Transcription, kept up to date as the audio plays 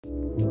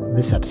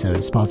This episode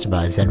is sponsored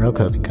by Zenro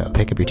Clothing Co.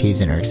 Pick up your tees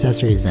and or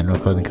accessories at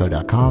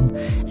zenroclothingco.com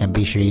and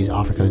be sure to use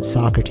offer code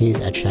Socrates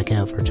at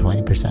checkout for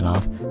 20%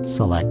 off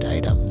select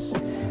items.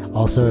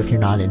 Also, if you're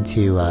not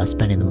into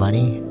spending the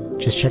money,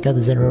 just check out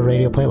the Zenro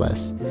radio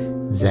playlist.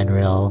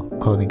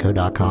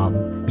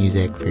 zenroclothingco.com,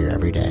 music for your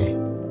everyday.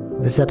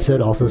 This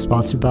episode also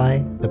sponsored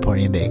by The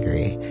Pointian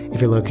Bakery.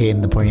 If you're located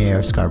in the Pointian area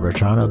of Scarborough,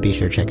 Toronto, be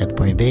sure to check out The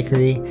Pointian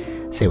Bakery,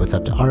 say what's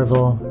up to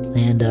Arville,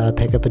 and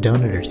pick up a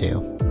donut or two.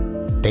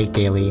 Baked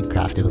daily,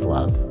 crafted with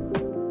love.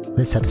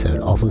 This episode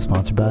also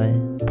sponsored by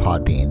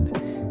Podbean.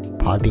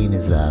 Podbean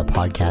is the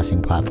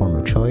podcasting platform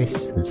of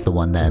choice. It's the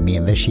one that me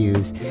and Vish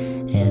use,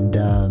 and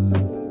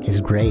is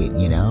great,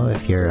 you know,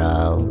 if you're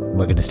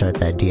looking to start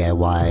that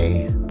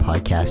DIY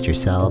podcast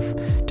yourself.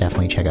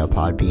 Definitely check out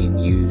Podbean.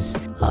 Use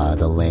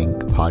the link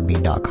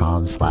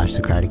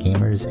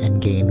podbean.com/SocraticGamers and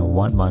gain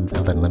 1 month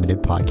of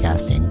unlimited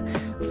podcasting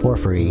for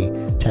free.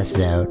 Test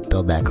it out,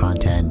 build that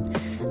content.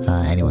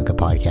 Anyone could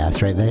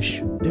podcast, right,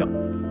 Vish? Yep.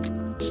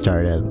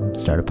 Start a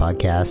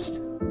podcast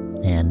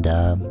and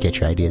get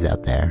your ideas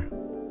out there.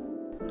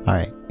 All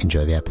right,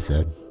 enjoy the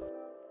episode.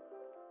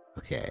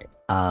 Okay,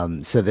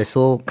 so this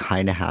will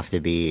kind of have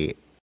to be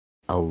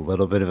a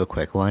little bit of a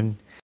quick one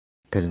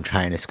because I'm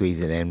trying to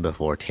squeeze it in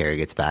before Terry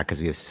gets back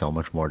because we have so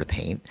much more to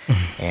paint.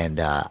 And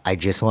I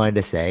just wanted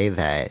to say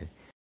that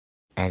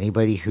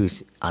anybody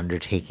who's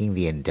undertaking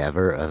the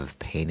endeavor of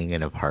painting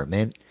an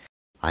apartment,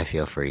 I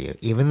feel for you.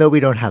 Even though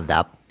we don't have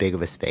that big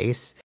of a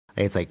space,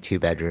 like it's like 2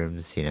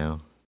 bedrooms, you know,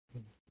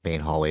 main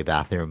hallway,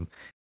 bathroom.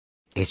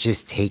 It's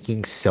just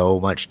taking so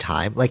much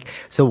time. Like,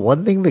 so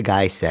one thing the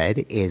guy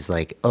said is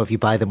like, oh, if you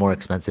buy the more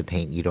expensive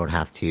paint, you don't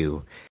have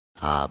to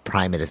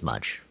prime it as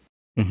much.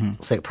 Mm-hmm.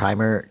 It's like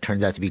primer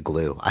turns out to be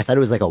glue. I thought it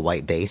was like a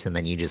white base and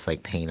then you just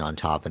like paint on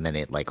top and then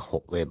it like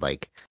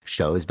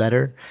shows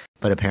better.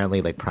 But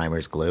apparently like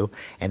primer's glue.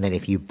 And then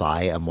if you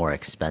buy a more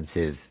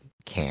expensive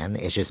can,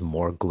 it's just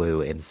more glue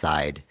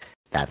inside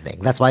that thing.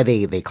 That's why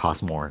they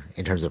cost more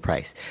in terms of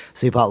price.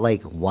 So you bought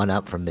like one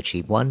up from the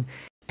cheap one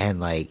and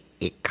like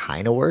it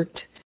kind of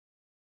worked.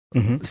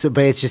 Mm-hmm. So,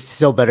 but it's just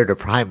still better to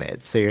prime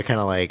it. So you're kind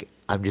of like,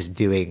 I'm just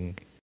doing,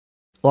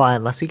 well,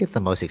 unless we get the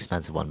most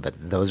expensive one, but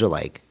those are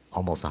like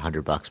almost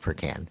 $100 per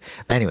can.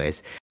 But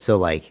anyways, so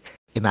like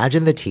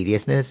imagine the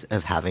tediousness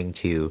of having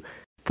to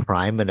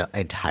prime an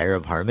entire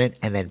apartment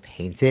and then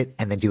paint it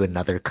and then do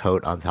another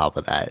coat on top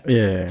of that.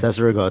 Yeah. So that's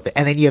where we're going with it.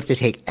 And then you have to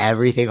take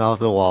everything off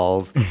the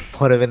walls,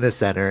 put them in the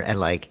center, and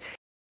like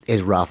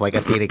it's rough. Like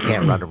Athena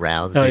can't run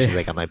around, so she's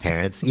like at my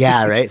parents.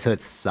 Yeah, right. So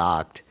it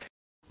sucked.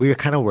 We were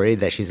kind of worried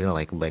that she's gonna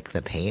like lick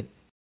the paint,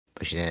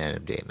 but she didn't end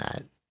up doing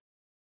that.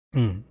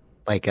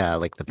 Like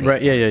the paint.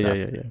 Right.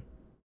 Yeah.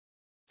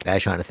 I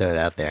was trying to throw it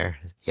out there.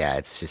 Yeah,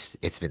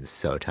 it's been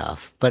so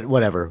tough. But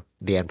whatever,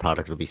 the end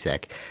product will be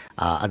sick.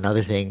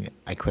 Another thing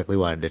I quickly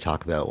wanted to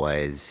talk about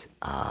was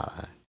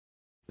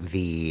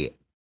the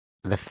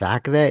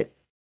fact that,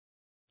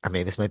 I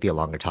mean, this might be a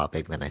longer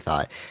topic than I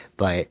thought,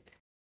 but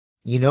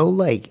you know,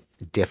 like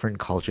different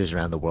cultures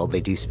around the world, they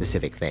do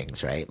specific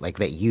things, right? Like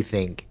that you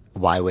think,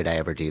 why would I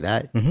ever do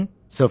that? Mm-hmm.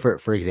 So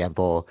for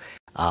example,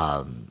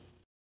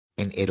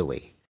 in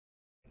Italy,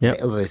 yeah.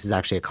 This is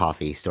actually a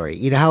coffee story.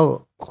 You know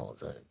how,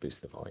 hold on,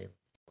 boost the volume.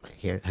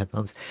 Here,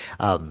 headphones.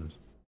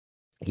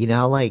 You know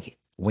how like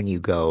when you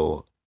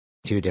go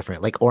to a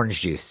different, like orange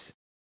juice,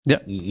 yeah,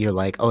 you're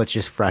like, oh, it's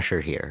just fresher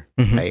here,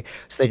 mm-hmm. right?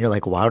 So then you're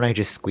like, why don't I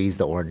just squeeze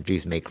the orange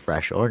juice, make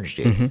fresh orange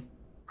juice? Mm-hmm.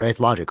 Right? It's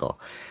logical.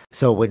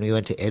 So when we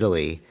went to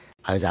Italy,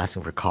 I was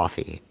asking for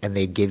coffee, and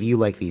they'd give you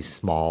like these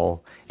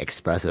small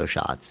espresso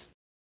shots,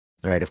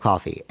 right, of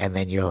coffee, and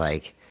then you're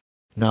like,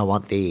 no, I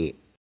want the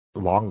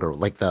longer,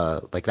 like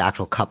the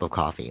actual cup of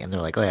coffee, and they're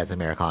like, oh yeah, it's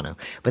Americano.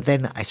 But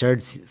then I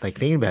started like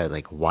thinking about it,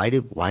 like why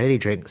do they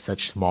drink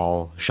such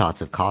small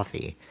shots of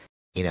coffee?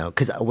 You know,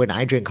 because when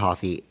I drink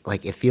coffee,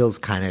 like it feels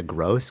kind of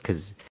gross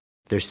because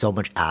there's so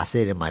much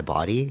acid in my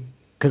body.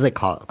 Because like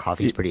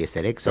coffee is pretty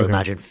acidic, so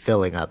imagine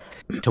filling up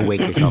to wake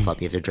yourself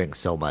up. You have to drink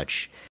so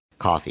much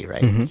coffee,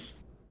 right? Mm-hmm.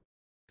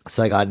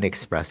 So I got an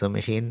espresso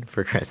machine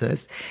for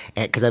Christmas,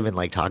 and because I've been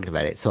like talking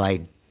about it, so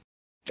I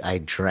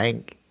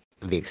drank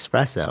the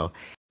espresso.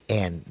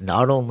 And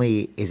not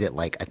only is it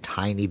like a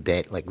tiny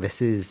bit, like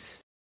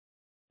this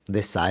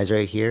size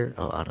right here.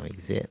 Oh, I don't know if you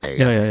can see it. There you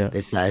go. Yeah.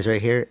 This size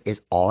right here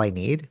is all I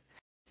need.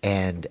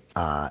 And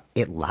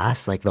it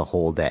lasts like the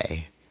whole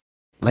day.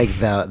 Like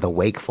the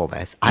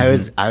wakefulness.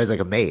 Mm-hmm. I was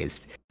like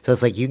amazed. So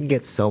it's like you can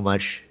get so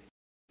much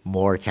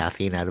more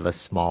caffeine out of a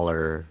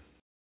smaller,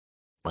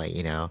 like,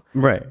 you know,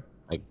 right.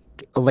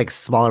 Like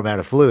smaller amount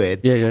of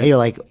fluid. Yeah. And you're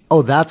like,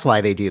 oh, that's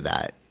why they do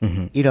that.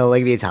 Mm-hmm. You know,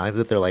 like the Italians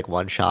with their like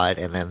one shot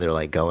and then they're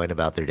like going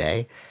about their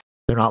day.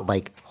 They're not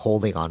like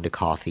holding on to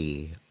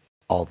coffee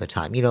all the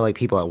time. You know, like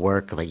people at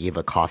work, like you have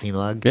a coffee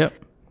mug. Yeah.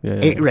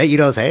 Right? You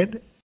know what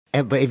I'm saying?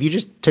 But if you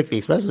just took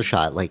the espresso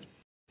shot, like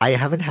I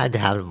haven't had to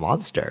have a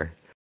Monster.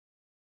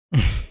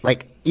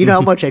 Like, you know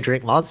how much I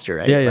drink Monster,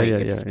 right?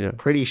 It's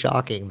pretty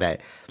shocking that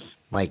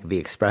like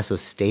the espresso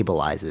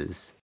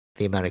stabilizes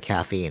the amount of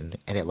caffeine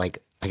and it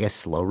like, I guess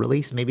slow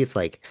release. Maybe it's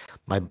like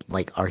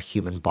our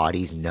human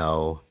bodies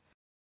know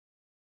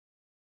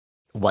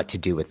what to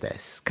do with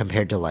this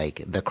compared to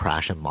like the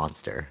Crash and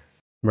Monster.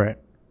 Right.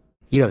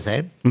 You know what I'm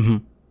saying? Hmm.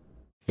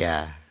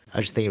 Yeah. I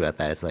was just thinking about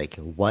that. It's like,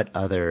 what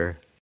other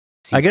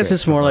I guess secrets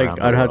it's more from like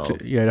around the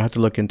world? I'd have to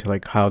look into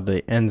like how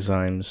the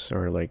enzymes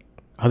or like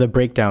how the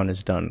breakdown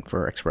is done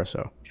for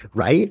espresso.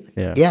 Right?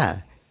 Yeah.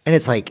 Yeah. And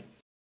it's like,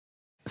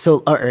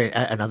 so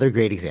another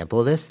great example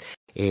of this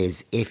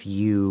is if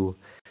you,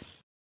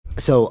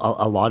 so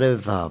a lot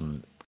of,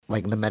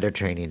 like the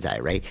Mediterranean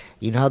diet, right?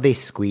 You know how they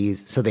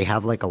squeeze, so they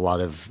have like a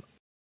lot of,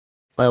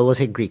 we'll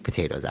say Greek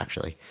potatoes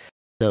actually.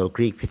 So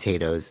Greek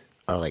potatoes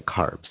are like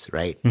carbs,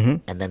 right? Mm-hmm.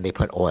 And then they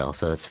put oil,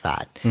 so that's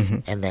fat. Mm-hmm.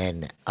 And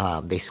then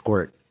they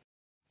squirt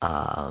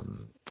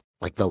um,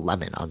 like the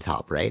lemon on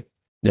top, right?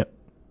 Yeah.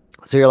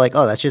 So you're like,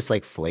 oh, that's just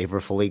like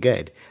flavorfully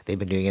good. They've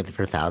been doing it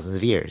for thousands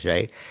of years,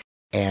 right?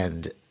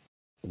 And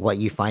what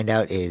you find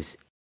out is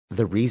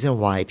the reason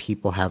why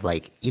people have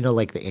like, you know,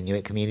 like the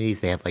Inuit communities,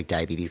 they have like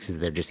diabetes because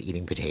they're just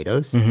eating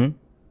potatoes. Mm-hmm.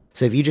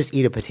 So if you just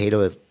eat a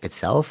potato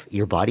itself,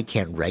 your body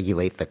can't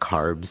regulate the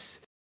carbs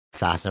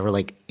fast enough. Or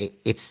like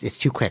it's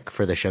too quick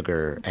for the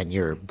sugar and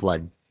your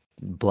blood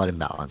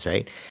imbalance,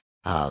 right?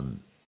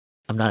 Um,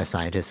 I'm not a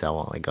scientist, so I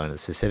won't like go into the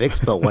specifics.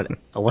 But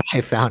what I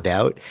found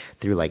out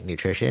through like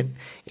nutrition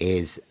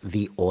is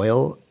the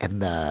oil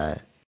and the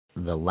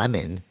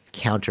lemon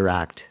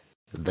counteract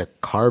the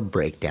carb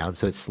breakdown,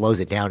 so it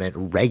slows it down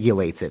and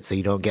regulates it, so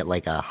you don't get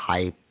like a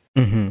high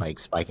Mm-hmm. like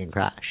spike and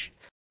crash.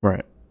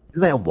 Right.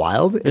 Isn't that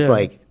wild? It's Yeah.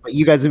 like but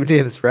you guys have been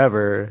doing this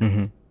forever,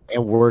 Mm-hmm.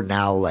 and we're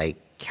now like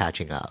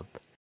catching up,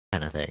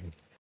 kind of thing.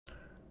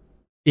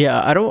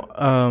 Yeah. I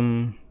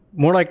don't.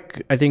 More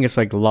like I think it's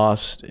like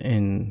lost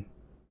in.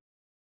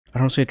 I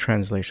don't say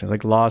translation. It's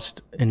like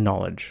lost in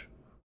knowledge.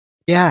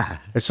 Yeah,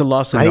 It's a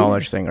lost in right.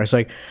 knowledge thing. It's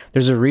like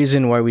there's a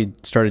reason why we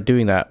started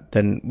doing that.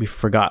 Then we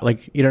forgot.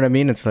 Like you know what I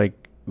mean? It's like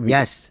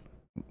Yes.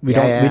 we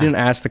Yeah, don't we yeah, didn't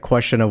ask the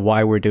question of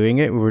why we're doing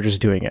it. We were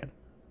just doing it,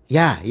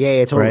 yeah, yeah, yeah,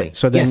 right? totally.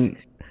 So Yes. then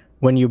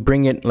when you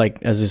bring it like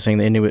as you're saying,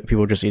 the Inuit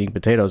people just eating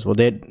potatoes. Well,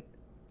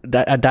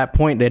 that at that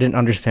point they didn't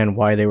understand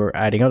why they were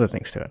adding other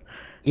things to it.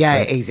 Yeah,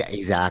 Right.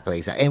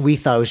 exactly. And we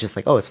thought it was just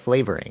like, oh, it's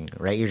flavoring,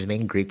 right? You're just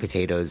making Greek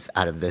potatoes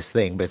out of this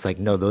thing, but it's like,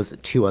 no, those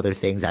two other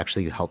things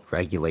actually help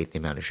regulate the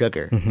amount of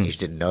sugar. Mm-hmm. You just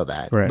didn't know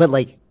that. Right. But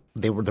like,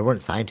 they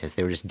weren't scientists.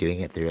 They were just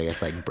doing it through, I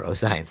guess, like bro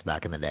science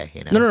back in the day.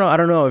 You No, know? no, no. I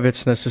don't know if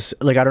it's necessary.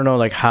 Like I don't know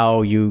like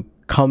how you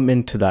come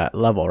into that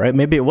level, right?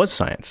 Maybe it was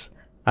science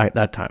at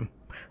that time.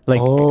 Like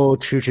Oh,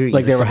 true, true.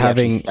 like they were Somebody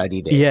actually having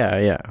studied it. yeah,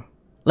 yeah.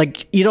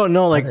 Like you don't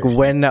know That's like interesting.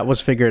 when that was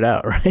figured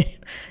out, right?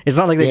 It's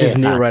not like they Yeah, yeah, just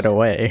knew right facts.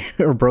 away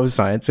or bro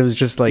science. It was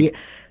just Yeah, like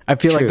I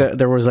feel like true.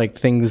 there was like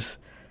things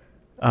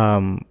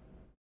um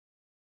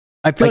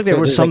I feel like Like there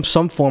was there's like,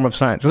 some form of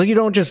science. Like you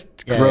don't just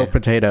yeah, grow yeah.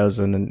 potatoes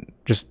and then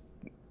just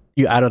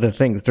you add other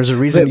things. There's a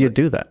reason you But,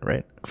 do that,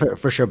 right?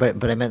 for sure.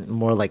 But I meant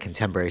more like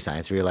contemporary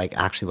science, where you're like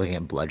actually looking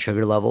at blood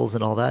sugar levels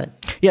and all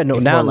that. Yeah, no,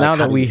 It's more like now how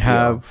that do we you feel?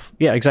 have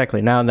yeah,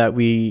 exactly. Now that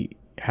we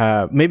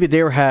have maybe they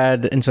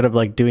had instead of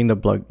like doing the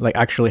blood like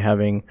actually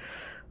having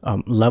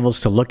levels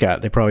to look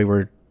at, they probably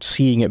were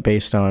seeing it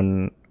based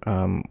on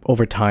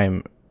over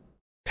time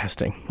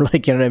testing.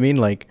 Like you know what I mean?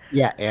 Like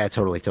Yeah, yeah,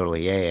 totally,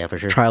 totally. Yeah, yeah, for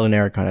sure. trial and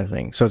error kind of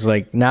thing. So it's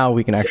like now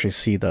we can So, actually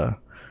see the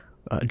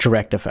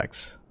direct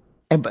effects.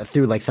 and but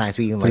through like science,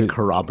 we can like Through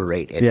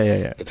corroborate yeah, yeah, yeah.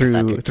 its effect,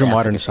 Through the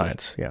modern efficacy.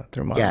 science. Yeah,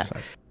 through modern Yeah.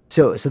 science.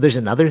 So there's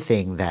another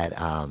thing that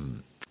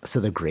so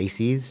the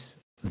Gracies,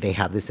 they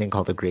have this thing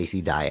called the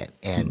Gracie diet,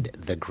 and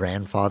the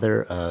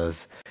grandfather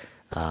of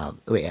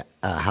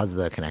how's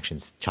the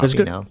connections? That's Choppy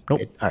good. now? Nope.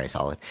 Good. All right,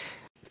 solid.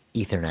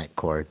 Ethernet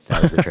cord.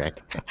 That was the trick.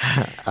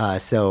 uh,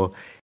 so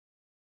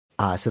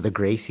so the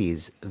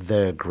Gracies,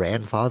 the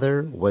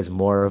grandfather was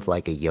more of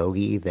like a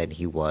yogi than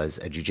he was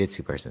a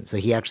jujitsu person. So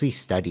he actually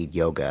studied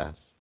yoga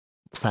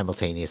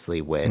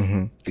simultaneously with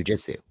Mm-hmm.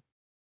 jujitsu,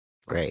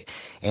 right?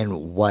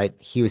 And what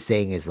he was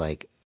saying is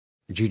like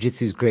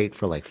jujitsu is great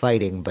for like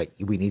fighting, but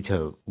we need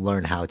to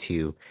learn how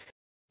to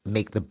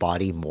make the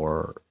body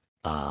more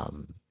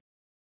um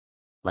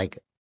like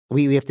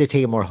we have to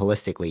take it more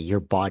holistically. Your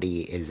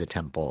body is a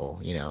temple,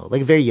 you know,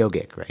 like very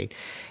yogic, right?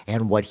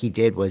 And what he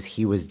did was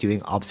he was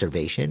doing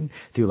observation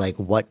through like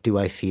what do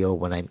I feel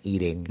when I'm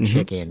eating Mm-hmm.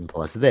 chicken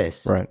plus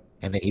this? Right.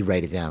 And then he'd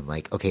write it down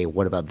like, okay,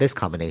 what about this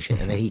combination?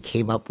 And then he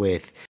came up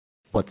with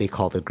what they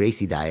call the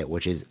Gracie diet,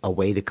 which is a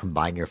way to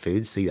combine your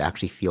foods so you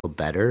actually feel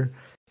better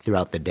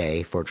throughout the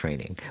day for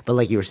training. But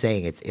like you were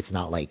saying, it's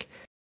not like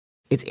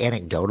it's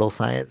anecdotal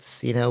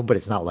science, you know, but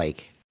it's not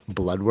like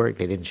blood work.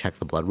 They didn't check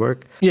the blood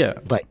work. Yeah.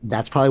 But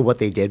that's probably what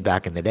they did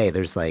back in the day.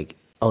 There's like,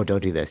 oh,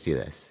 don't do this, do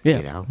this. Yeah.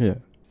 You know, Yeah.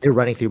 they're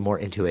running through more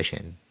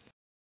intuition.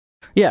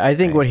 Yeah, I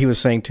think Right. what he was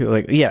saying too,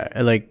 like yeah,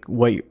 like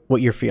what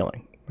you're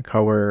feeling, like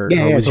how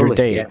Yeah, was your totally.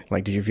 day? Yeah,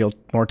 Like, did you feel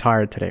more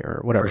tired today or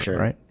for whatever? sure.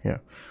 Right? Yeah.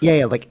 Yeah,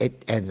 yeah, like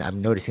it, and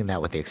I'm noticing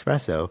that with the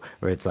espresso,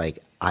 where it's like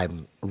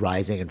I'm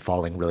rising and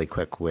falling really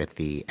quick with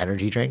the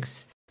energy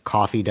drinks.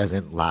 Coffee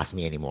doesn't last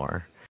me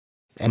anymore.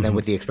 And then Mm-hmm.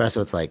 with the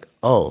espresso, it's like,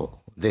 oh,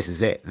 this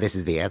is it. This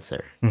is the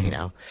answer, you Mm-hmm.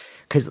 know?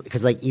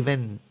 Because like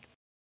even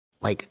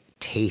like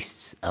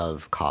tastes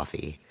of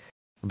coffee,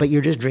 but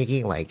you're just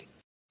drinking like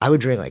I would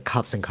drink like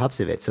cups and cups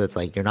of it. So it's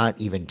like you're not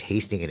even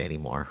tasting it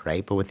anymore,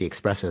 right? But with the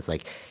espresso, it's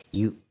like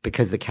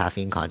because the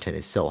caffeine content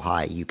is so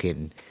high, you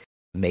can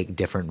make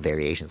different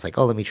variations. Like,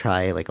 oh, let me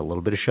try like a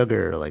little bit of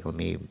sugar, or like let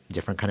me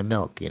different kind of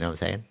milk. You know what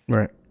I'm saying?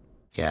 Right.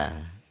 Yeah,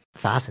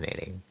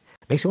 fascinating.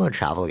 Makes me want to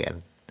travel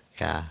again.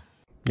 Yeah,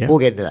 Yeah. we'll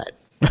get into that.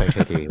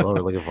 2023, what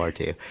we're looking forward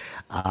to.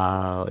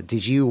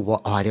 Did you? Oh,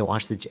 I didn't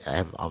watch I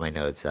have on my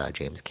notes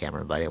James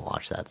Cameron, but I didn't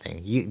watch that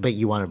thing. But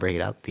you want to bring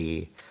it up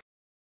the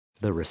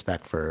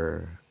respect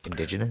for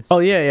indigenous? Oh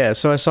yeah, yeah.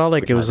 So I saw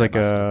like it was like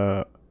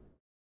I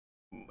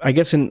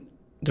guess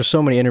there's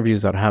so many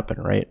interviews that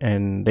happen, right?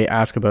 And they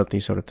ask about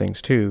these sort of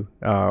things too,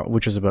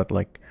 which is about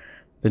like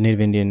the Native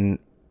Indian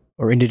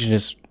or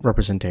indigenous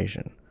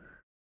representation.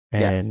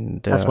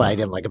 And that's what I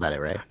didn't like about it,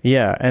 right?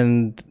 Yeah,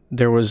 and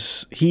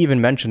he even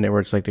mentioned it where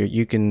it's like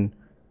you can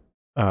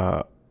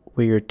where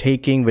you're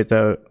taking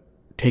without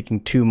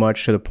taking too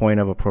much to the point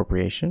of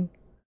appropriation,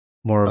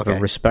 more of a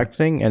respect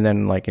thing, and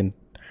then like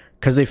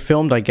because they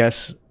filmed, I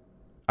guess,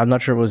 I'm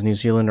not sure if it was New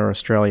Zealand or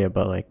Australia,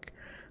 but like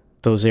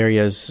those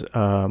areas,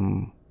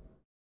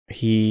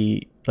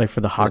 he like for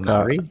the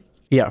Haka,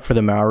 for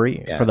the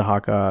Maori, for the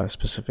Haka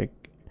specific,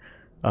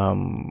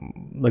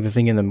 like the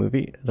thing in the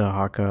movie, the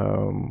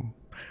Haka.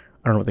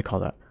 I don't know what they call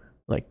that.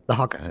 Like the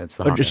Haka. It's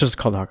the Haka. It's just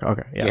called Haka.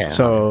 Okay. Yeah.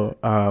 So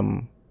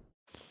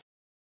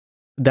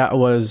that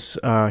was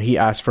he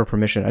asked for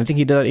permission. I think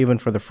he did that even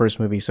for the first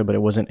movie, but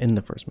it wasn't in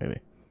the first movie.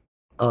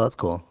 Oh, that's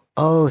cool.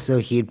 Oh, so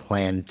he'd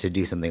planned to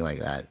do something like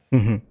that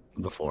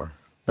before.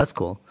 That's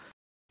cool.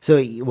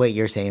 So what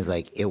you're saying is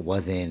like it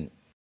was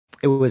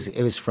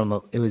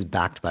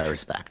backed by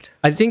respect.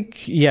 I think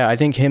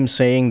him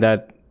saying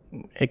that,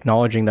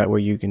 acknowledging that where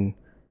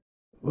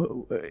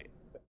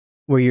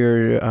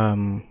you're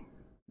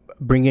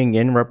bringing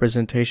in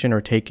representation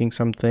or taking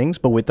some things,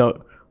 but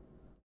without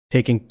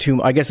taking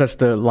too. I guess that's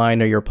the line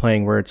that you're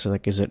playing where it's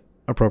like, is it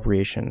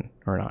appropriation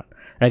or not?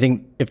 And I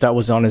think if that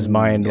was on his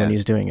mind when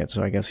he's doing it,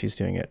 so I guess he's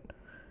doing it,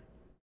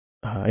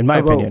 in my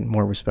opinion,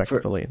 more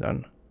respectfully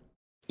than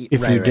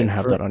if you didn't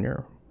have that on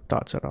your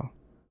thoughts at all.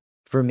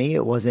 For me,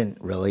 it wasn't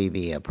really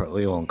we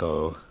won't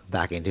go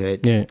back into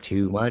it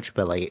too much,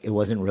 but like it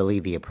wasn't really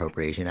the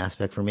appropriation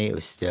aspect for me. It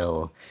was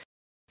still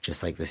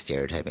just like the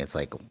stereotyping. It's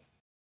like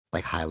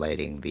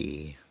highlighting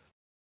the,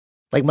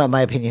 like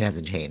my opinion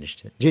hasn't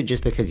changed.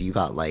 Just because you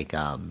got like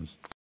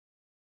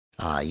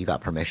you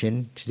got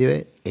permission to do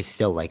it, it's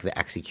still like the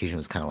execution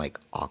was kind of like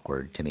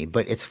awkward to me.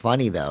 But it's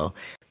funny though,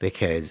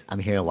 because I'm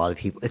hearing a lot of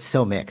people, it's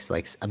so mixed.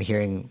 Like I'm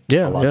hearing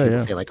a lot of people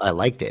say like, I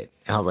liked it.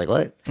 And I was like,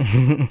 what?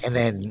 And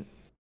then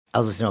I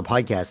was listening to a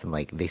podcast and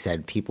like they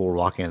said people were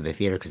walking into the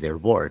theater because they were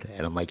bored.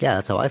 And I'm like, yeah,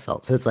 that's how I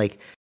felt. So it's like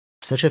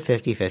such a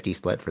 50-50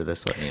 split for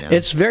this one, you know?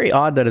 It's very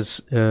odd that it's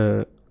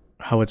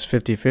how it's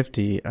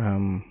 50-50.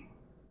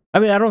 I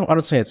mean, I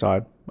don't say it's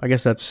odd. I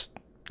guess that's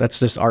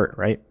just art,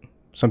 right?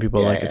 Some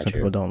people like it, some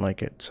people don't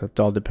like it. So it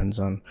all depends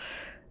on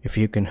if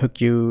you can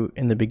hook you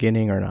in the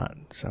beginning or not.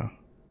 So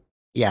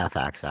yeah,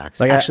 facts.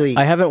 Like actually,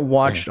 I haven't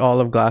watched all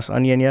of Glass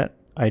Onion yet.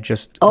 I've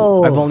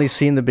only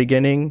seen the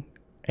beginning,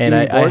 and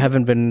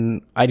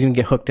I didn't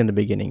get hooked in the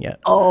beginning yet.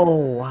 Oh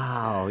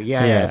wow,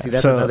 yeah. See,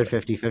 that's another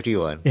 50-50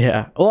 one.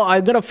 Yeah. Well,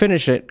 I gotta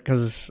finish it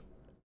because.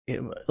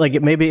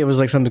 Maybe it was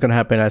like something's gonna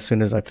happen as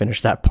soon as I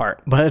finish that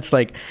part, but it's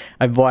like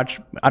I've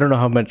watched. I don't know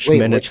how much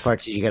minutes. Which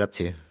parts did you get up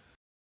to?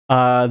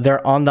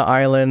 They're on the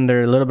island.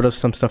 There a little bit of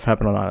some stuff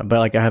happened on the island, but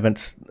like I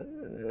haven't.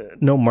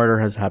 No murder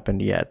has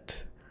happened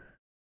yet.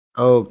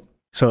 Oh,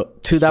 so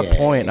to that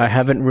point, I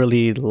haven't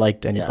really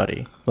liked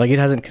anybody. Yeah. Like it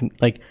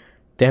hasn't. Like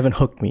they haven't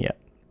hooked me yet.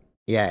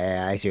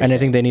 Yeah, I see. And I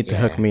think they need to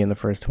hook me in the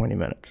first 20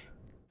 minutes.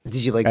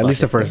 Did you like at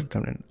least the first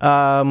 10 minutes?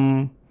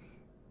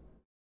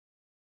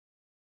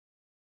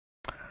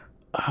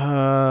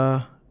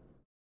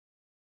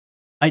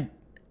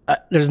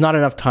 There's not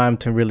enough time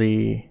to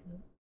really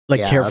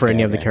care for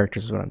any of the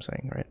characters is what I'm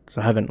saying, right?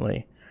 So I haven't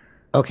really.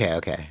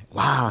 Okay.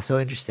 Wow, so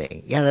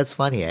interesting. Yeah, that's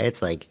funny.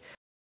 It's like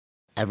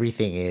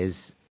everything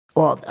is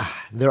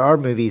there are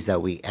movies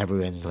that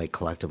everyone like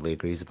collectively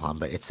agrees upon,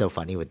 but it's so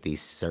funny with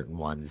these certain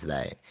ones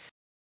that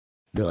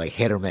they're like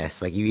hit or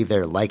miss. Like you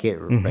either like it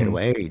right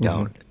away or you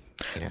don't.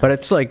 You know? But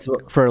it's like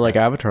for like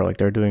Avatar, like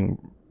they're doing.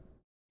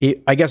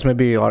 I guess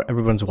maybe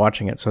everyone's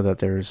watching it so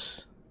that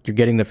you're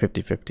getting the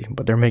 50-50,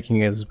 but they're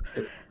making it as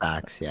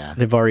facts. Yeah,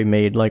 they've already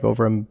made like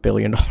over $1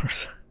 billion.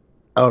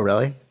 Oh,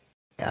 really?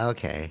 Yeah.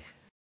 Okay.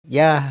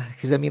 Yeah,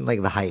 because I mean,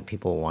 like the hype,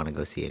 people want to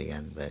go see it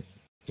again. But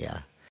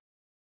yeah.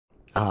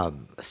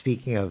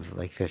 Speaking of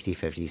like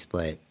 50-50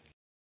 split,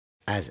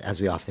 as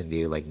we often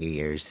do, like New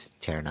Year's,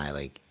 Tara and I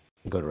like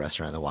go to a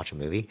restaurant and watch a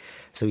movie.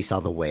 So we saw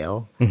The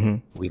Whale. Mm-hmm.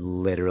 We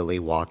literally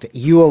walked.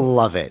 You will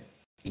love it.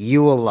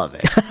 You will love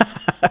it.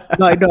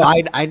 No,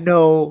 I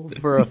know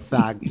for a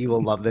fact you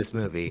will love this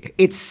movie.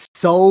 It's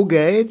so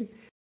good,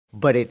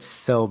 but it's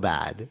so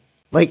bad.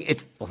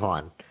 Like hold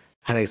on.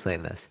 How do I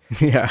explain this?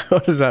 Yeah,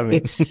 what does that mean?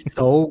 It's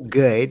so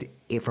good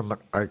from an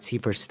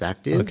artsy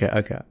perspective.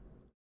 Okay.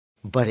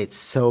 But it's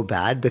so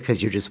bad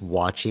because you're just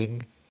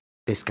watching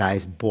this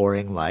guy's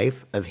boring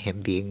life of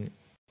him being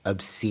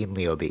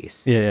obscenely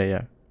obese. Yeah, yeah,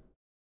 yeah.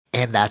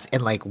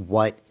 And like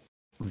what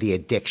the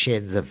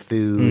addictions of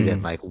food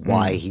and Mm, like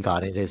why mm, he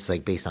got into is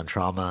like based on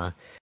trauma.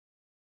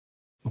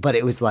 But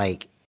it was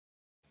like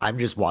I'm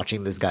just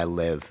watching this guy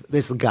live.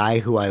 This guy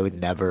who I would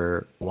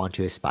never want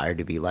to aspire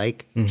to be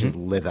like, mm-hmm. just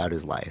live out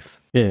his life.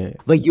 Yeah, yeah,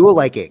 Like you will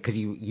like it because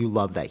you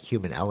love that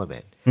human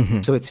element. yeah.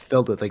 Mm-hmm. So it's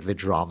filled with like the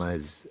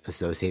dramas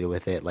associated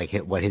with it, like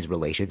what his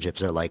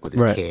relationships are like with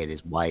his Right. kid,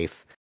 his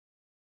wife.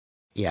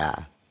 Yeah.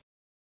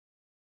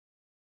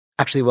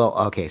 Actually, well,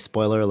 okay,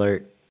 spoiler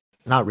alert.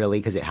 Not really,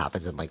 because it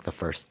happens in like the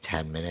first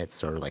 10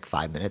 minutes or like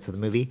 5 minutes of the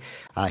movie.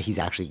 He's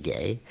actually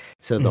gay.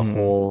 So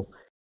Mm-hmm.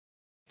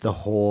 the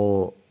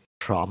whole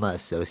trauma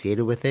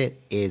associated with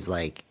it is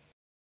like,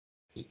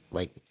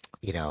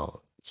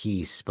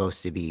 he's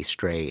supposed to be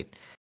straight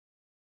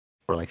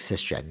or like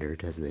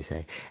cisgendered, as they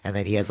say. And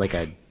then he has like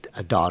a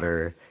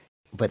daughter,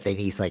 but then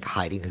he's like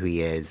hiding who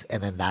he is,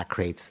 and then that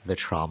creates the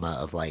trauma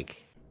of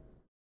like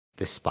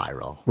the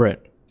spiral, Right.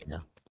 you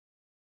know?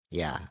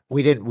 Yeah.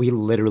 We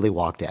literally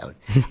walked out.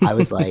 I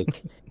was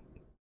like,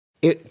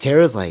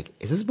 Tara's like,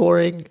 is this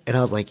boring? And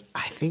I was like,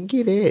 I think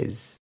it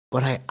is.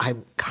 But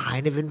I'm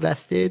kind of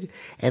invested.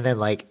 And then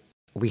like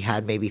we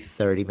had maybe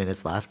 30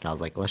 minutes left, and I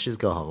was like, let's just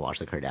go home and watch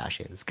the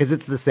Kardashians. Because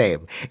it's the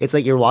same. It's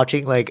like you're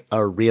watching like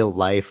a real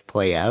life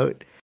play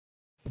out,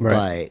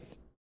 Right. but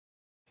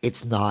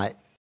it's not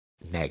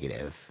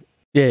negative.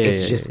 Yeah, yeah, It's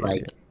yeah, yeah, just yeah, yeah.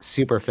 like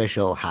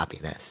superficial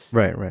happiness.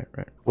 Right, right,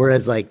 right,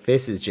 Whereas like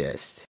this is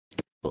just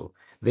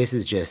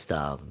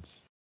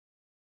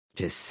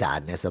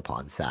sadness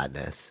upon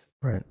sadness,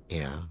 right. you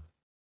know.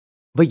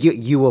 But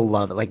you will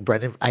love it. Like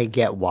Brendan, I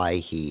get why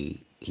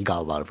he got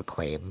a lot of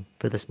acclaim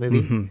for this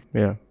movie. Mm-hmm.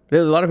 Yeah.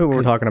 There's a lot of people were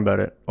Because talking about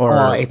it, oh,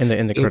 or in it's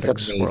the it's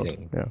critics world.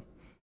 amazing. Yeah.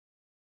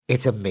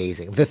 It's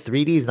amazing. The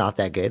 3D is not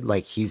that good.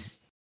 Like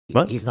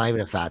What? he's not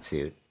even a fat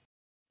suit.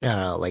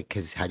 No, like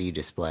because how do you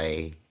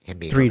display him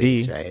being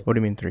obese, 3D? right? What do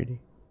you mean 3D?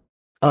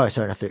 Oh,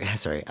 sorry, not 3D.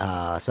 Sorry,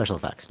 special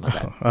effects. My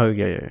bad. Oh,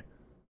 yeah, yeah, yeah.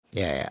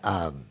 Yeah,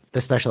 yeah.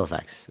 The special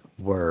effects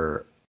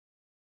were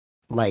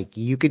like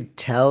you could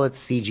tell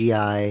it's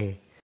CGI,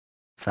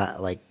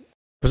 fat like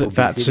Was it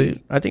fat obesity.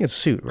 suit? I think it's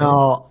suit, right?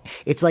 No,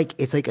 it's like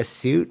a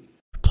suit,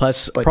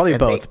 Plus, but probably then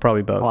both.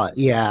 Probably both.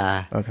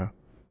 yeah, Okay.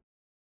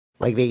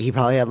 like he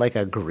probably had like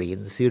a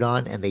green suit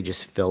on, and they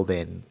just filled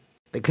in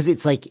because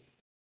it's like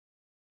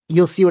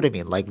you'll see what I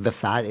mean. Like the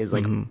fat is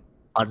like Mm-hmm.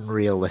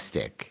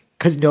 unrealistic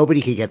because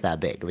nobody could get that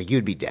big. Like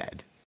you'd be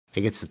dead.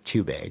 Like it's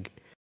too big,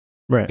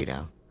 Right. you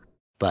know.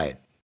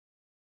 But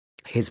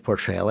his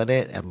portrayal in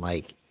it, and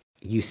like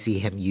you see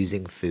him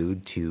using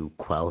food to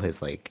quell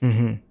his like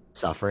Mm-hmm.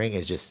 suffering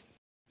is just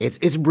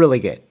it's really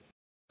good.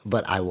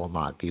 But I will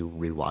not be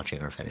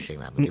rewatching or finishing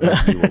that movie.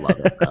 Like you will love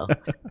it though.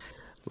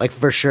 Like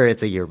for sure,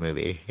 it's a year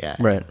movie. Yeah,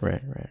 Right,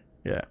 right, right.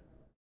 Yeah.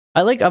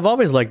 I've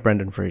always liked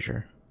Brendan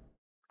Fraser.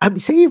 I'm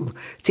same.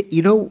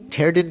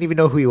 Tara didn't even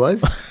know who he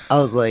was. I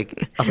was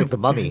like the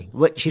Mummy.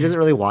 What? She doesn't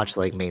really watch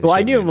like Well,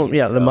 I mainstream knew him, movies.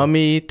 yeah, The So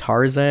Mummy,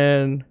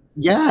 Tarzan,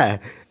 yeah,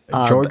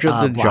 George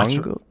of the Blast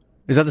Jungle.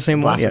 Is that the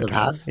same one? Blast Yeah. from the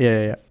Past. Yeah,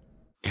 yeah, yeah.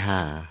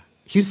 Yeah,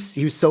 he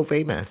was so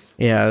famous.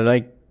 Yeah,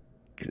 like,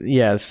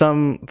 yeah,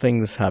 some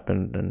things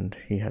happened and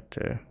he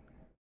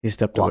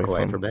stepped Walk away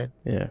away from, for a bit.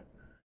 yeah.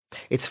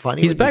 It's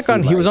funny He's when you back see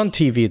on, he was on like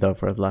TV though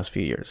for the last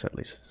few years at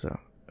least. So,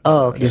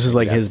 oh okay, this is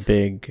maybe like his that's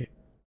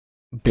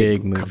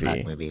big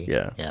comeback movie. movie.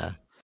 Yeah. Yeah,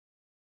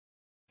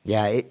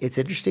 yeah. It's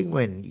interesting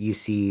when you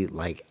see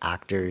like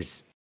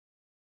actors.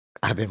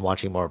 I've been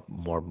watching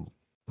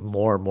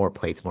more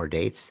plates, more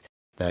dates,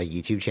 the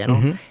YouTube channel,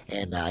 Mm-hmm.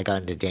 and I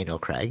got into Daniel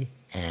Craig,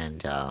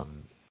 and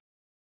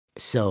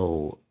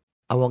so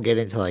I won't get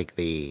into like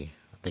the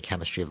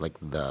chemistry of like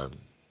the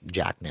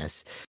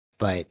Jackness,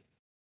 but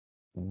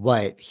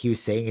what he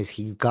was saying is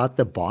he got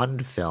the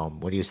Bond film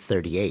when he was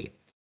 38.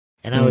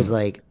 And I was Mm.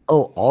 like,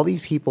 oh, all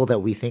these people that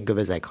we think of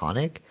as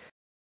iconic,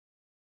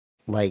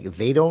 like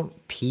they don't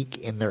peak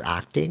in their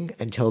acting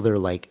until they're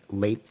like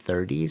late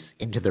 30s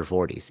into their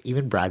 40s.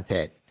 Even Brad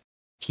Pitt,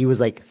 he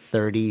was like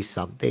 30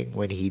 something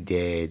when he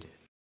did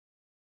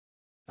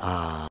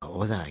what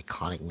was that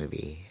iconic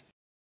movie?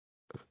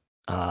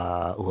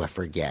 I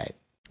forget.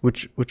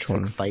 Which It's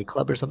like one? Fight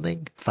Club or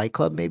something. Fight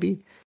Club maybe.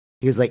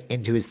 He was like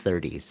into his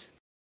 30s.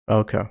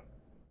 Okay.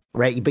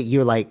 Right? But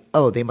you're like,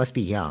 oh, they must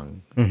be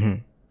young. Mm-hmm.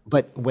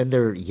 But when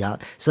they're young,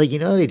 so like,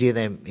 they do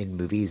them in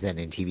movies and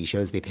in TV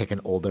shows, they pick an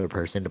older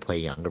person to play a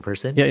younger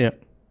person. Yeah, yeah.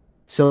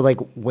 So like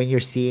when you're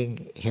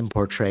seeing him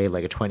portray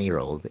like a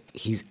 20-year-old,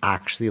 he's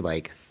actually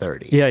like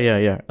 30. Yeah, yeah,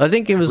 yeah. I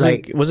think it was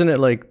Right. like, wasn't it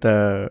like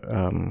the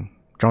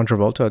John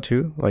Travolta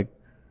too? Like,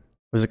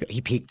 was it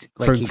He peaked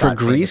like for he got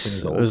famous when he Greece?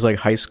 was It old. was like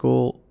high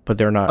school, but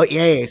they're not. Oh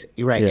yeah,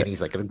 you're right. Yeah, And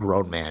he's like a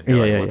grown man.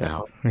 You're yeah, like, yeah,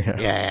 what the yeah, hell?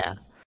 yeah. Yeah,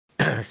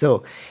 yeah.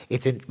 So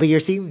but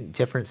you're seeing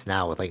difference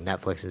now with like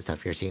Netflix and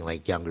stuff. You're seeing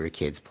like younger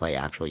kids play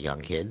actual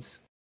young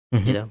kids.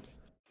 Mhm.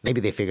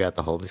 Maybe they figure out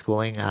the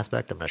homeschooling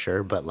aspect. I'm not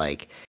sure, but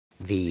like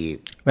the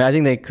But I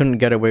think they couldn't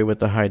get away with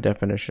the high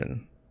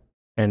definition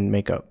and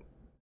makeup.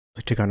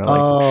 like to kind of like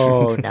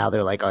Oh, now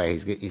they're like, oh,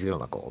 he's gonna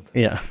look old.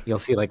 yeah. You'll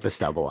see like the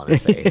stubble on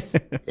his face.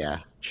 Yeah,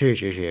 true,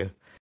 true, true.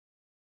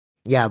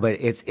 Yeah, but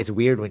it's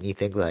weird when you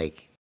think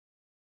like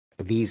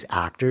these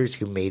actors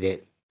who made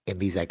it in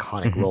these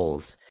iconic Hmm.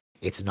 roles,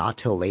 it's not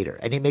till later.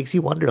 And it makes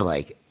you wonder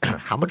like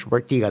how much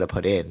work do you got to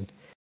put in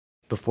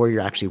before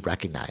you're actually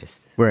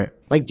recognized? Right.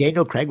 Like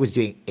Daniel Craig was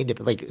doing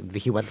like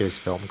he went through his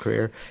film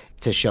career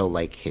to show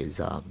like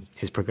his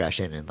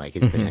progression and like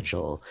his Hmm.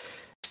 potential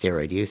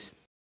steroid use.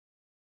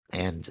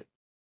 And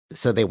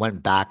so they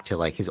went back to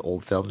like his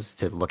old films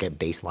to look at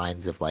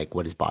baselines of like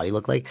what his body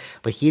looked like.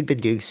 But he had been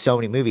doing so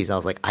many movies. And I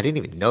was like, I didn't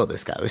even know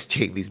this guy was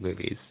doing these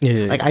movies. Yeah,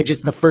 yeah, Like yeah. I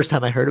just the first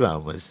time I heard about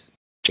him was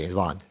James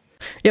Bond.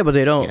 Yeah, but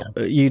they You don't.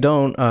 know? You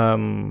don't. I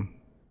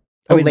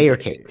Oh, mean, Layer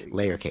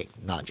Cake,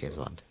 not James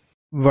Bond.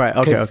 right?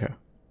 Okay, Because okay.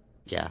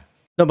 yeah,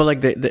 No, but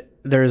like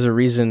there is a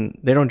reason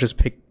they don't just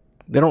pick.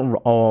 They don't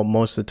all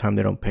most of the time.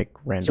 They don't pick it's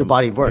your random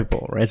body of work.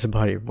 people, right? It's a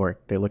body of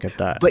work. They look at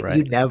that, But you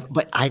right? never.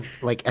 But I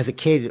like as a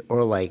kid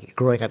or like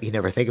growing up, you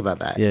never think about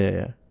that. Yeah, yeah,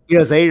 yeah. You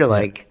know, so you're Yeah.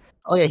 like,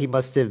 oh yeah, he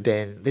must have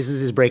been. This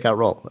is his breakout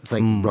role. It's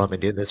like, bro, Mm, I've been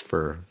doing this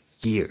for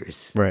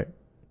years. right.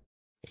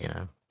 You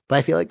know, but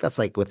I feel like that's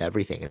like with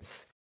everything.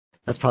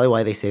 That's probably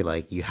why they say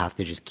like you have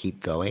to just keep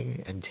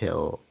going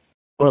until,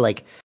 or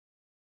like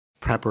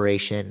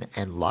preparation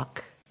and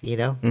luck. You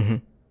know, Hmm.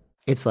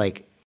 it's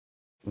like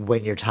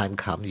when your time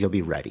comes, you'll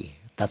be ready.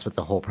 That's what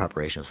the whole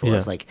preparation is for. Yeah.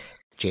 It's like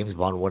James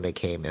Bond wouldn't have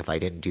came if I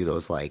didn't do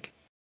those like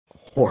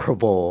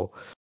horrible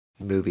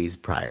movies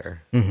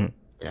prior. Hmm.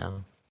 You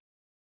know?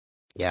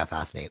 Yeah,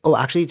 fascinating. Oh,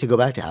 actually, to go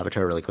back to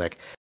Avatar really quick,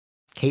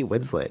 Kate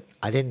Winslet.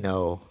 I didn't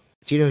know.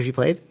 Do you know who she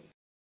played?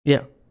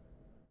 Yeah.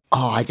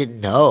 Oh, I didn't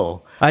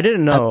know. I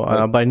didn't I, know,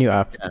 like, but I knew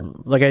after. yeah.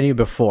 Like I knew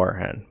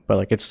beforehand, but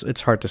like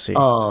it's hard to see.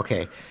 Oh,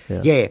 okay.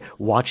 Yeah. Yeah, yeah.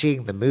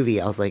 Watching the movie,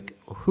 I was like,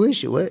 who is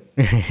she? What?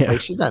 Yeah. Like,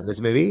 she's not in this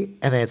movie.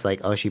 And then it's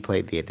like, oh, she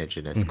played the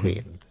Indigenous Hmm.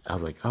 Queen. I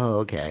was like, oh,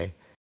 okay.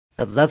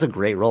 That's a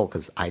great role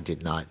because I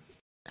did not.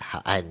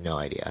 I had no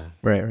idea.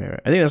 Right, right, right.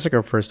 I think that's like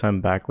our first time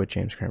back with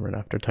James Cameron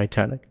after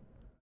Titanic.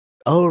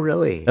 Oh,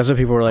 really? That's what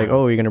people were like, Wow.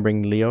 "Oh, you're gonna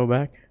bring Leo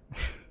back?"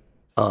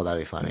 Oh,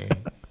 that'd be funny.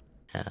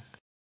 Yeah,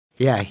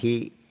 yeah.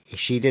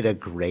 She did a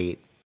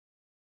great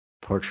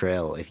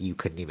portrayal. If you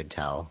couldn't even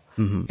tell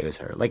Hmm. it was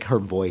her, like her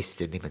voice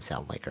didn't even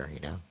sound like her.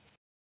 You know?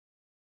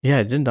 Yeah,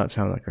 it did not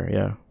sound like her.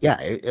 Yeah. Yeah,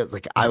 it was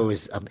like I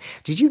was.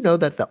 Did you know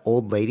that the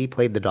old lady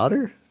played the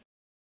daughter?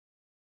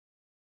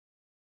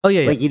 Oh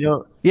yeah, yeah, Like you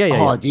know? yeah, yeah,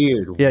 Oh, yeah,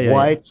 dude, yeah, yeah, yeah.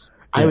 what?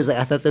 I Yeah. was like,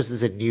 I thought this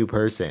was a new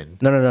person.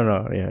 No, no, no,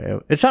 no. Yeah,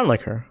 it sounded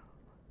like her.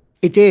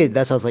 It did.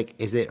 That's why I was like,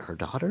 is it her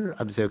daughter?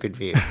 I'm so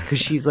confused because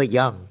she's like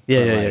young, Yeah,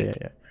 but yeah, yeah, yeah, like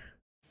yeah.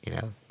 you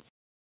know,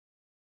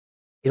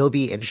 it'll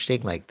be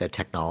interesting, like the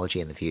technology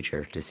in the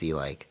future to see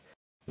like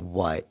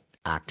what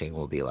acting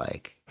will be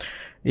like.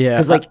 Yeah,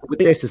 Because like with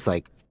this, it's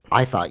like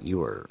I thought you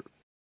were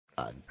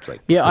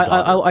like yeah. her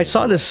daughter. I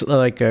saw this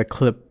like a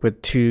clip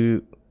with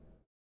two,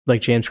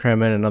 like James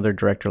Cameron and another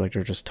director, like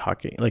they're just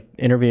talking, like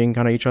interviewing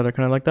kind of each other,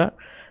 kind of like that,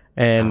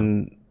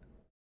 and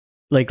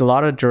like a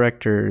lot of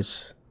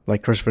directors,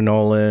 like Christopher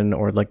Nolan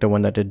or like the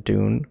one that did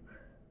Dune,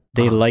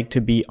 they like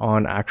to be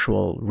on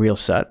actual real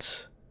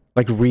sets,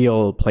 like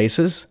real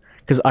places,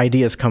 because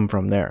ideas come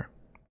from there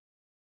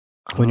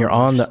when you're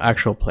on the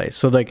actual place.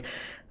 So like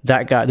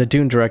that guy, the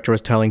Dune director,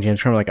 was telling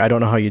James Cameron, like, I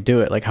don't know how you do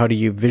it. Like, how do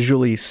you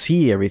visually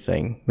see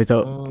everything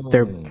without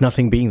there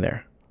nothing being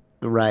there?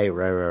 Right.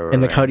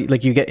 And like, how do you,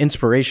 like you get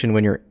inspiration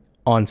when you're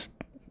on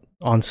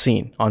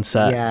scene, on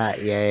set,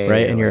 Yeah,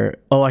 right? And like, you're,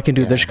 oh, I can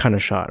do this kind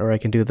of shot, or I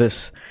can do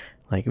this.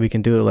 Like we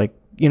can do like,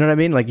 you know what I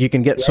mean? Like you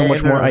can get so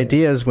much more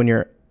ideas when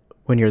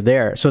you're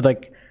there. So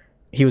like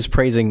he was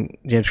praising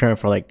James Cameron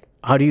for like,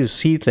 how do you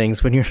see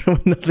things when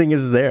when nothing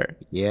is there?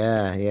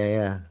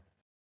 Yeah.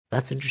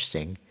 That's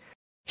interesting.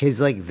 His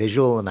like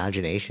visual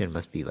imagination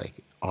must be like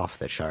off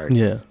the charts.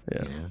 Yeah. You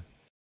know?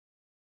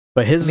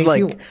 But his Makes like,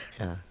 you-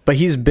 yeah. but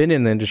he's been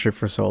in the industry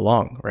for so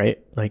long, right?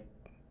 Like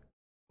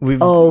we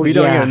Oh, don't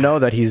yeah. even know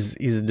that he's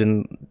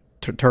done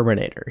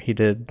Terminator. He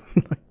did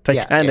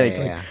Titanic,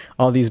 yeah. like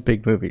all these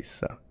big movies.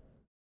 So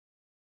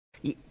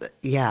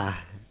Yeah.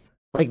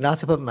 Like not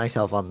to put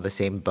myself on the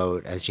same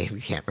boat as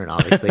James Cameron,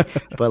 obviously,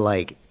 but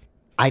like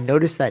I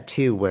noticed that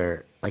too,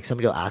 where like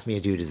somebody will ask me to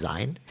do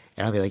design,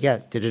 and I'll be like, "Yeah,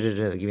 give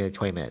me like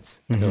 20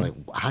 minutes." And they're like,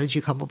 "How did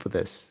you come up with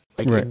this?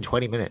 Like in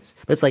 20 minutes?"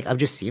 But it's like I've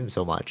just seen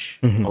so much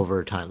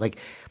over time, like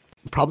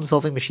problem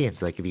solving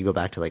machines. Like if you go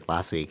back to like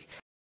last week,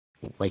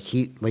 like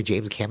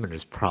James Cameron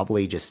has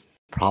probably just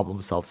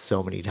problem solved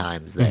so many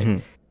times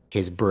that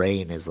his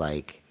brain is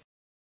like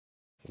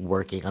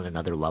working on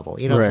another level.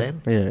 You know what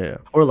I'm saying? Yeah.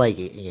 Or like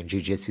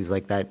jujitsu's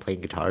like that,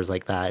 playing guitars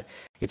like that.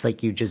 It's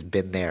like you've just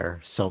been there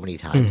so many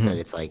times that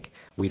it's like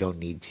we don't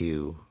need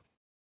to.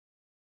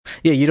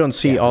 Yeah, you don't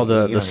see all you know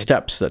the what I mean?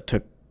 steps that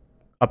took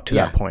up to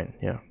that point.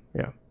 Yeah.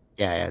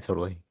 Yeah,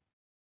 totally.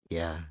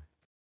 Yeah.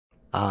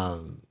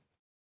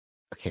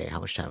 Okay, how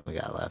much time we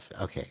got left?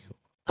 Okay.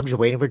 I'm just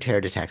waiting for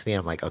Tara to text me.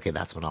 I'm like, okay,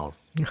 that's when I'll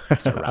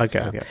start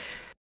wrapping Okay.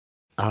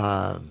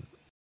 up.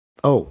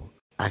 Oh,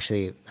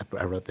 actually,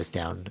 I wrote this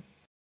down.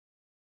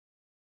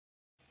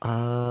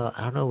 I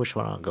don't know which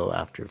one I'll go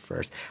after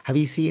first. Have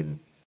you seen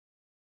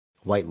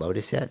White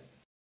Lotus yet?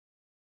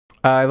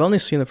 I've only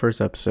seen the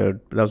first episode.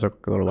 But that was a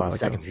little Of while the ago.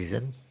 second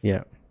season?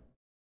 Yeah.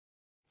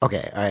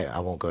 Okay, all right. I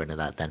won't go into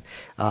that then.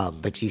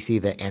 But you see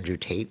the Andrew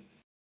Tate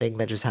thing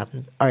that just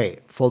happened? All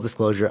right. Full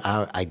disclosure,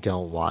 I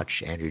don't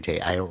watch Andrew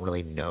Tate. I don't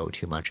really know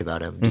too much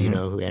about him. Do you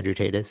know who Andrew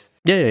Tate is?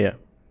 Yeah.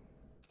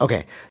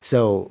 Okay,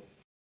 so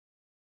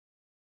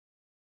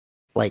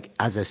like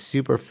as a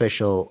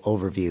superficial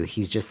overview,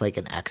 he's just like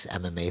an ex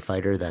MMA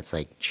fighter that's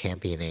like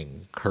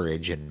championing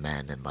courage in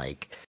men and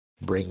like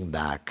bring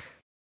back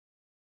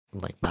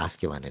like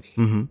masculinity,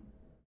 Mm-hmm.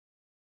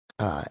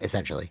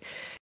 essentially.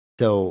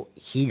 So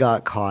he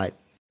got caught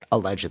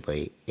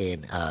allegedly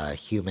in a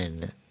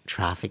human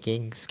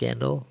trafficking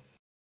scandal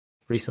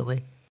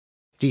recently.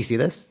 Do you see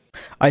this?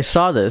 I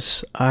saw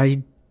this.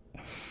 I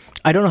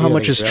don't know how You don't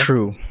much think is it's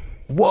true.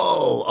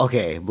 Whoa.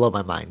 Okay, blow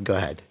my mind. Go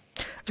ahead.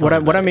 Tell What me I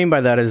about it. mean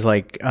by that is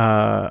like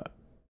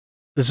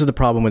this is the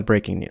problem with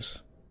breaking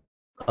news.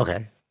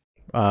 Okay.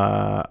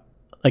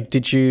 Like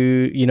did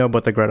you know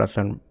about the Greta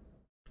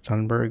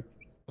Thunberg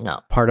No,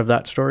 part of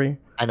that story?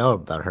 I know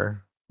about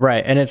her.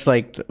 Right, and it's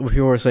like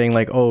people were saying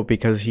like, oh,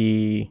 because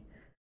he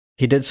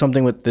did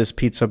something with this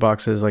pizza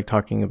boxes, like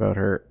talking about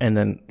her, and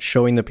then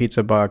showing the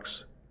pizza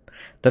box.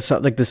 That's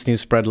not like this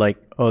news spread like,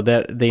 oh,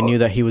 that they knew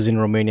that he was in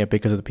Romania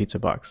because of the pizza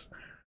box.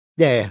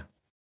 Yeah.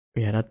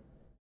 Yeah, that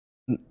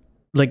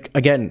like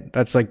again,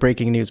 that's like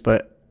breaking news.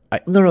 But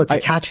No, to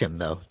catch him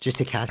though, just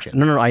to catch him.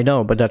 no, I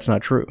know, but that's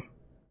not true.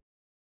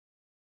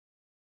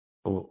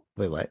 Oh,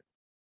 wait, what?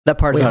 That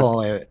part's Wait, not.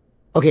 hold on, wait.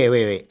 Okay,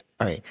 wait.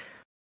 All right,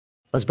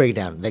 let's break it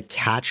down. The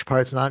catch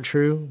part's not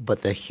true,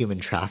 but the human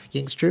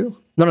trafficking's true.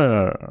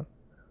 No.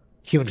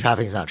 Human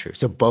trafficking's not true.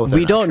 So both.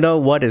 We don't know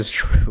what is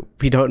true.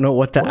 We don't know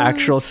what the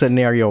actual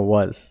scenario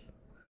was.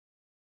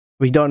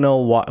 We don't know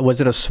what was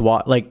it a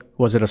SWAT like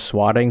was it a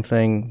swatting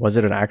thing? Was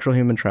it an actual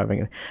human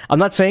trafficking? I'm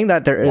not saying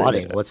that there is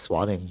Swatting. What's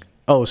swatting?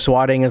 Oh,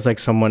 swatting is like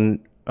someone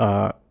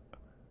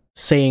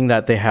saying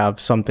that they have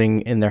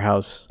something in their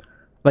house.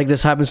 Like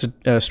this happens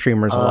to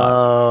streamers a lot.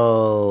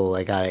 Oh,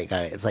 I got it.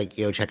 It's like,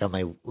 yo, check out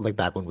my like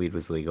back when weed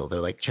was legal. They're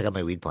like, check out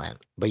my weed plant,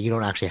 but you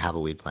don't actually have a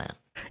weed plant.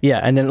 Yeah,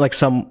 and then like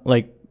some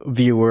like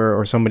viewer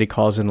or somebody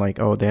calls in like,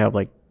 oh, they have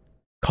like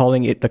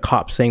calling it the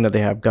cops saying that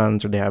they have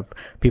guns or they have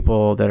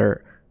people that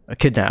are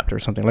kidnapped or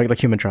something like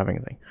human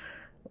trafficking thing.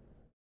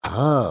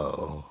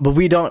 Oh, But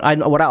we don't.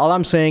 All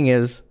I'm saying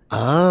is.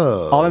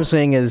 All I'm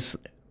saying is,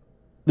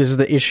 this is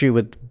the issue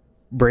with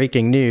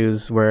breaking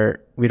news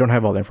where we don't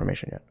have all the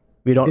information yet.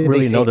 We don't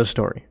really know the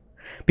story.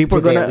 People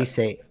are gonna at least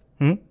say.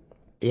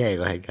 Yeah,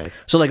 go ahead.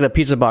 So like the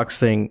pizza box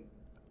thing,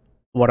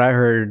 what I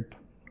heard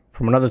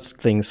from another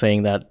thing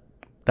saying that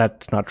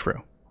that's not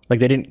true. Like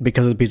they didn't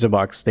because of the pizza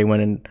box. They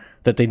went in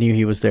that they knew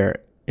he was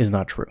there is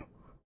not true.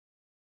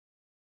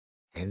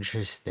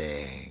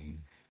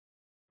 Interesting.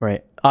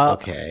 Right.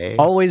 Okay.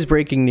 Always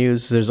breaking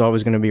news. There's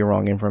always going to be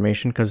wrong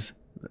information because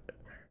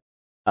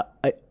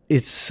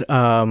it's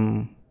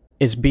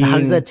being. How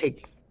does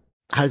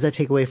that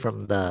take away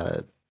from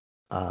the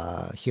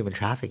human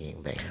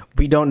trafficking thing?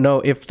 We don't know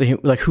if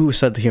who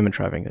said the human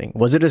trafficking thing.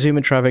 Was it a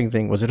human trafficking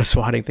thing? Was it a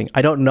swatting thing?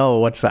 I don't know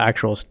what's the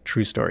actual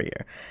true story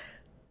here.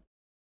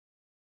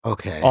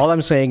 Okay. All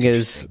I'm saying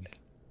is,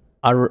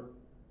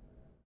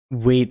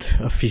 wait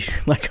a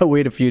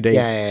few days.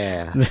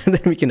 Yeah.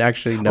 Then we can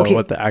actually know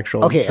what the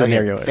actual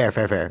scenario is.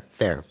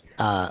 Fair.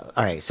 All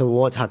right, so we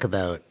won't talk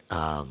about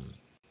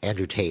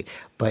Andrew Tate,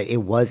 but it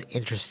was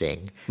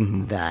interesting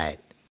that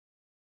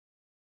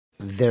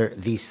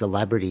these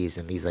celebrities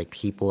and these like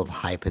people of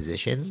high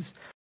positions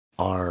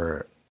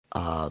are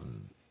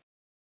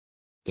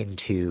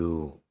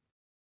into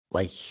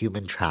like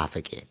human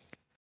trafficking,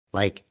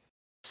 like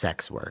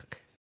sex work.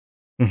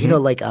 You know,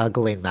 like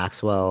Ghislaine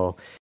Maxwell.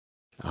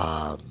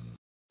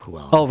 Who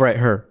else? Oh, right,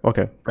 her.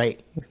 Okay.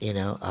 Right. You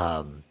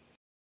know,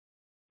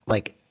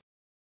 like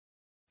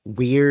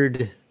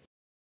weird,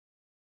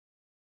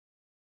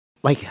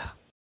 like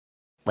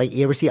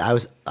you ever see?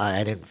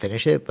 I didn't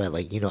finish it, but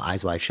like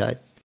Eyes Wide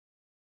Shut.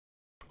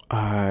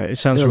 It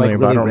sounds They're familiar, like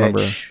but I really don't remember.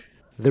 rich.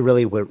 They're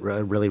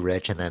really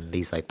rich, and then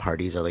these like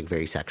parties are like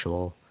very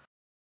sexual.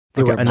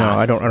 They Okay, wear no, I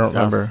masks don't and stuff.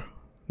 remember.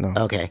 No.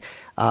 Okay.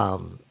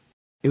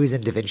 It was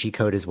in Da Vinci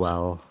Code as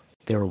well.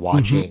 They were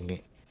watching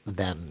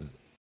them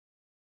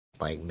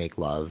like make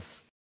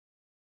love.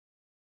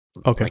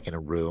 Okay. Like in a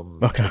room.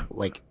 Okay.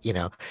 Like,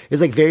 it was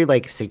like very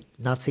like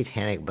not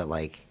satanic, but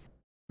like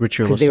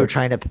Ritualistic. because they were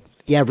trying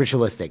to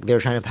ritualistic. They were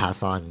trying to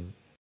pass on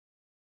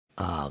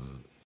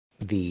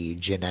the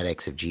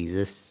genetics of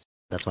Jesus.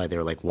 That's why they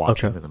were like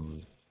watching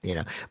them,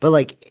 But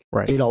like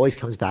it always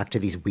comes back to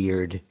these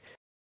weird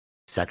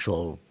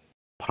sexual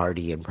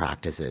party and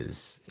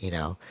practices,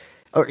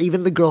 or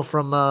even the girl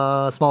from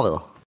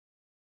Smallville.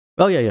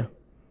 Oh yeah.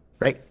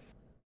 Right?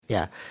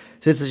 Yeah.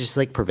 So it's just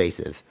like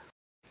pervasive.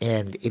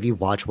 And if you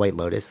watch White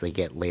Lotus, they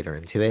get later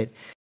into it.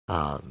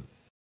 I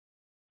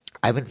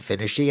haven't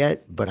finished it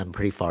yet, but I'm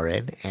pretty far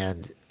in,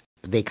 and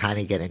they kind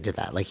of get into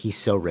that. Like he's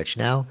so rich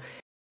now,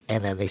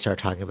 And then they start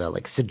talking about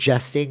like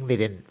suggesting, they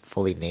didn't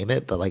fully name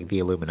it, but like the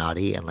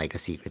Illuminati and like a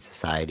secret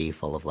society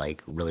full of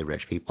like really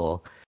rich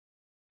people.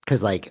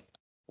 Because like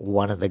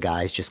one of the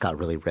guys just got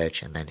really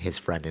rich, and then his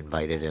friend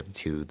invited him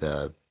to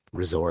the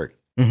resort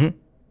Mm-hmm.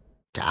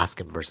 to ask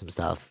him for some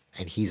stuff.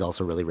 And he's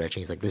also really rich.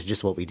 And he's like, this is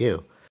just what we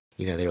do.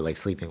 You know, they were like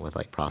sleeping with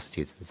like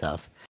prostitutes and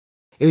stuff.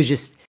 It was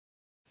just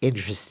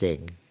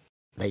interesting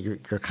that you're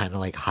kind of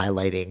like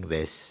highlighting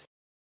this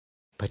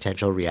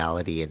potential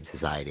reality in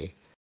society,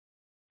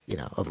 you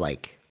know, of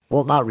like,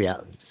 well, not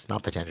real, it's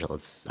not potential,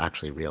 it's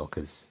actually real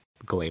because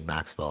Ghislaine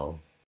Maxwell,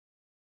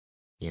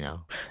 you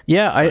know,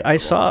 Yeah, got in I trouble.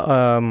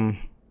 saw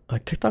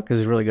like TikTok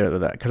is really good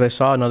at that because I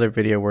saw another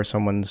video where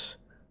someone's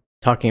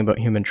talking about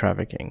human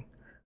trafficking,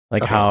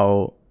 like Okay,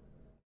 how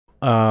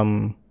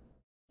um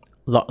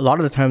a lot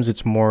of the times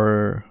it's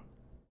more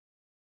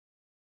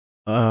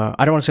I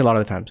don't want to say a lot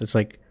of the times. It's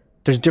like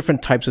there's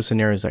different types of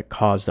scenarios that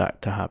cause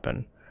that to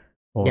happen,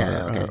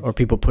 yeah, okay, or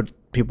people put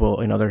people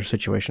in other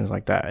situations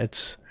like that.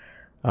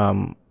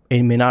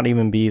 It may not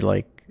even be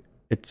like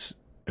it's.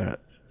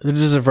 This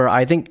is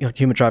I think like,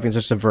 human trafficking is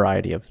just a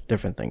variety of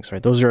different things,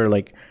 right? Those are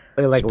like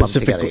they like lumped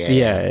together, specifically,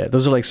 yeah, yeah, yeah,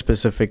 those are like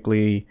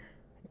specifically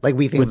like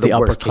we think with of the the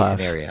upper worst case class.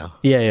 scenario.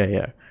 Yeah, yeah,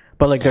 yeah.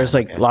 But like, Yeah, there's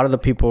like a okay, lot of the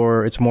people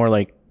where it's more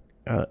like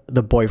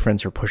the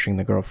boyfriends are pushing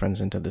the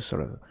girlfriends into this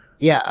sort of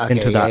yeah,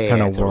 into okay, yeah, that yeah, kind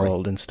yeah, of totally,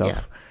 world and yeah.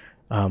 stuff.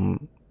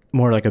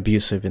 More like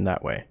abusive in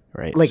that way,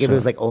 right? Like if it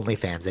was So like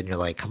OnlyFans and you're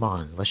like, come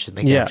on, let's just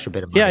make an yeah, extra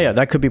bit of yeah, yeah. money.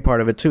 That could be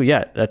part of it too.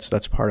 Yeah, that's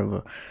part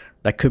of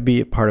that could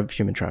be part of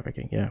human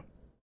trafficking. Yeah.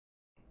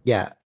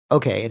 Yeah,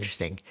 okay,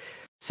 interesting.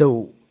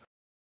 So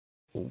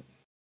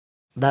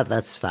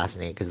that's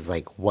fascinating because it's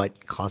like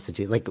what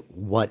constitutes like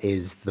what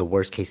is the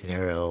worst case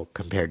scenario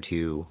compared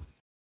to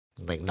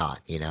like not,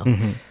 you know?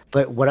 Hmm.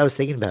 But what I was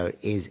thinking about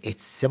is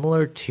it's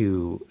similar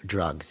to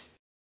drugs.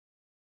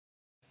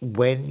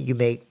 When you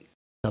make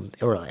some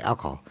or like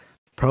alcohol,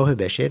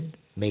 prohibition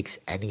makes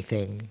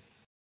anything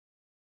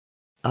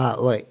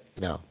like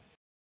no.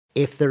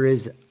 If there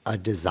is a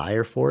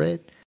desire for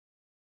it,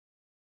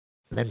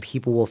 then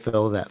people will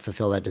fulfill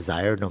that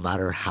desire no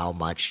matter how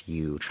much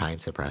you try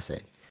and suppress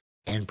it.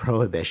 And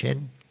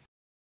prohibition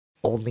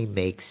only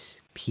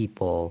makes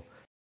people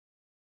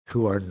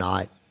who are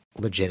not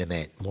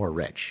legitimate more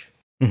rich.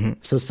 Hmm.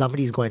 So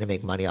somebody's going to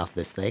make money off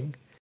this thing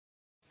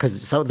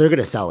because so they're going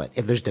to sell it.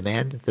 If there's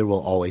demand, there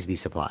will always be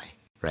supply,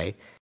 right?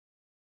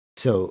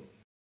 So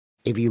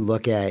if you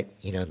look at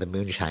the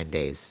moonshine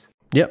days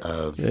Yep. Yeah,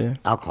 of yeah.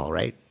 alcohol,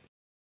 right?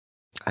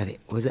 I think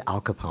was it Al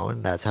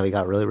Capone? That's how he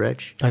got really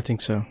rich. I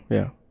think so.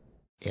 Yeah.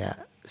 Yeah.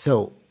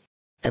 So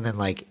and then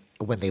like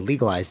when they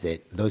legalized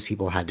it, those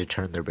people had to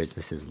turn their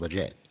businesses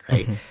legit,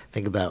 right? Hmm.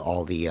 Think about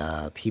all the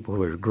people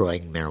who are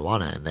growing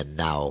marijuana, and then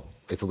now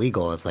it's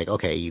illegal. It's like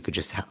okay, you could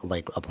just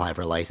like apply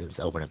for a license,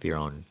 open up your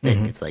own thing.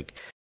 Hmm.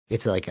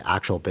 It's like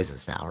actual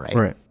business now, right?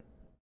 Right.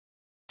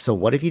 So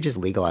what if you just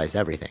legalized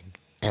everything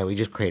and we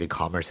just created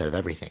commerce out of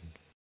everything?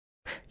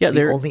 Yeah. The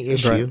They're only right.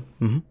 issue,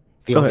 Hmm.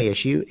 the Go only ahead.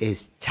 issue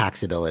is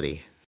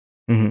taxability.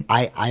 Hmm.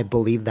 I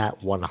believe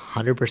that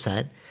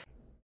 100%.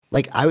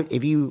 Like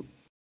if you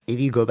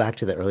go back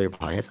to the earlier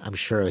podcast, I'm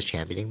sure I was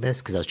championing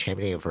this because I was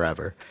championing it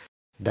forever.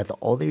 That the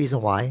only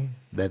reason why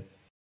that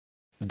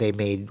they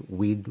made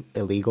weed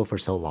illegal for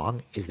so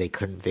long is they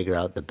couldn't figure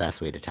out the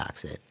best way to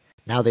tax it.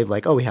 Now they've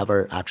like, oh, we have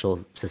our actual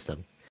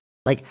system.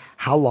 Like,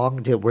 how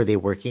long were they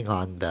working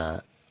on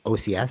the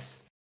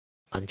OCS,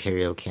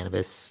 Ontario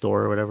Cannabis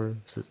Store or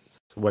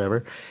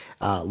whatever,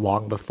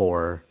 long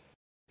before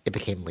it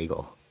became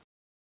legal?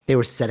 They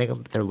were setting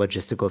up their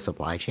logistical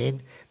supply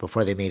chain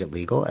before they made it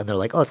legal, and they're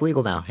like, "Oh, it's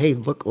legal now. Hey,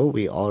 look! Oh,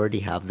 we already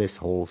have this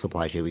whole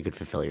supply chain. We could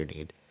fulfill your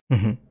need,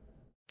 Hmm.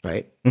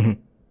 right?" Hmm.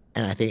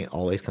 And I think it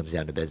always comes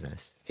down to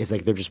business. It's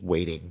like they're just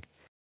waiting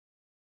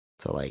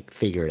to like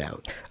figure it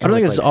out. I And don't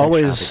think with it's like sex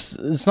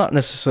trafficking, always. It's not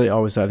necessarily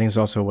always that. I think it's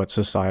also what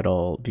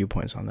societal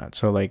viewpoints on that.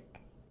 So like,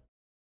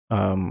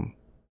 um,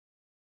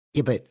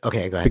 yeah. But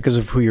okay, go ahead. because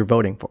of who you're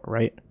voting for,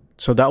 right?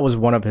 So that was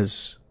one of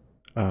his.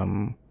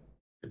 Um,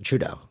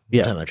 Trudeau. I'm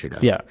yeah. talking about Trudeau.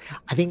 Yeah.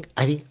 I think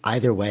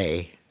either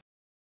way,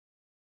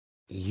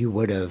 you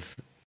would have.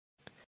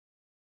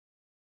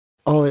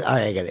 Oh, all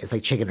right, I get it. It's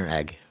like chicken or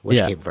egg. Which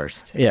Yeah. came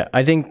first? Yeah.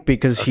 I think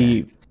because Okay.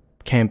 he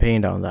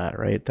campaigned on that,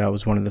 right? That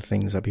was one of the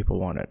things that people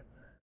wanted.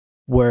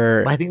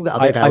 Where But I think the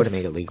other I, guy would have made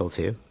I've it legal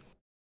too.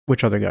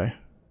 which other guy?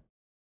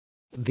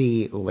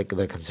 The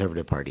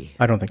Conservative Party.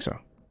 I don't think so.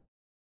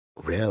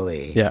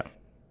 Really? Yeah.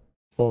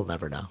 We'll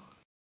never know.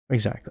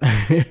 Exactly.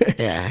 But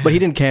he Yeah.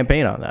 didn't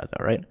campaign on that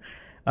though, right?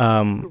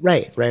 Um,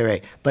 Right.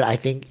 But I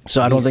think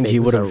so I don't these think he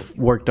things would are have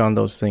worked on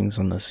those things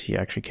unless he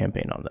actually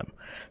campaigned on them.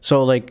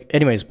 So like,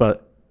 anyways,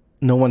 but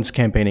no one's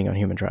campaigning on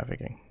human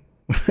trafficking.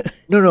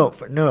 no,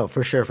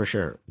 for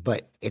sure.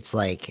 But it's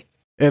like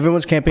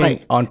Everyone's campaigning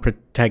right, on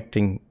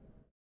protecting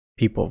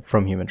people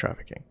from human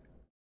trafficking,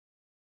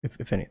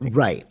 if anything.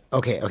 right.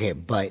 Okay,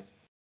 but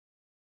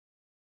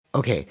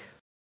okay,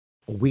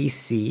 we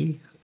see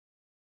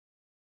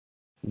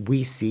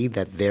we see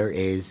that there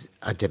is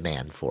a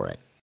demand for it.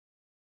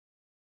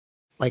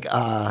 Like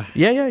Yeah.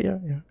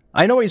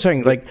 I know what you're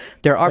saying. Like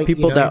there are like,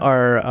 people you know, that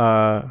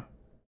are.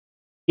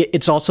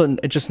 It's also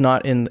it's just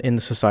not in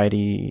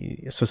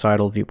the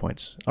societal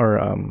viewpoints or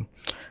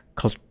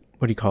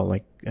what do you call it?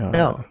 Like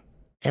no,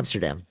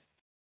 Amsterdam,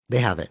 they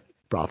have it,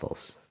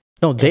 brothels.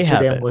 no, they have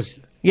Amsterdam it. was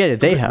Yeah,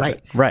 they have right,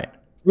 it. Right.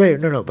 right.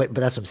 No, but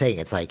that's what I'm saying.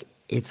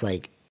 It's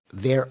like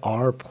there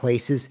are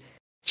places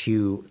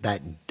to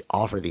that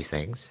offer these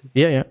things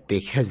Yeah.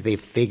 because they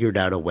figured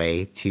out a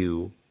way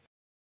to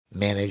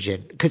manage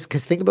it. Because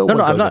think about No,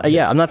 what I'm goes not. into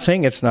Yeah, it. I'm not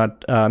saying it's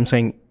not. I'm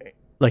saying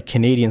like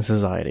Canadian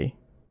society,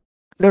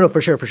 No,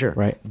 for sure.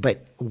 right?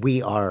 But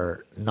we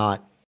are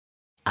not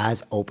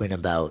as open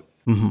about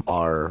Mm-hmm.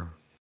 our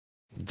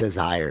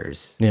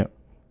desires. Yeah.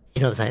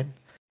 You know what I'm saying?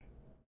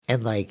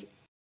 And like,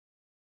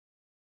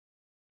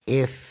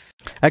 if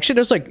Actually,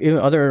 there's like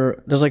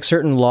there's like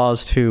certain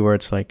laws too where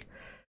it's like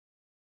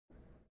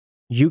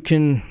you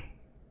can.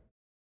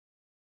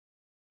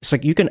 It's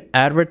like you can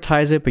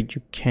advertise it, but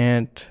you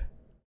can't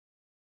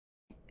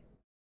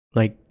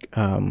like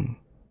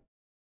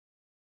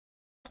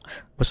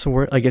what's the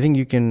word? Like I think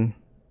you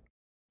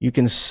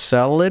can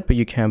sell it, but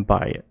you can't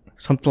buy it.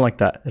 Something like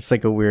that. It's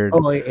like a weird.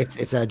 it's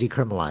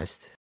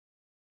decriminalized.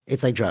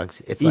 It's like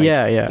drugs. It's like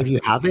Yeah. if you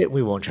have it,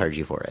 we won't charge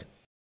you for it.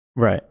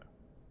 Right.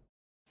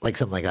 Like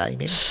something like that. You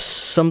mean?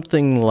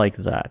 Something like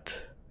that.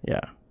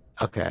 Yeah.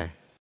 Okay.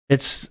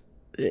 It's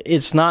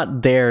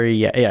not there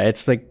yet. Yeah.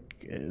 It's like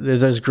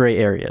there's gray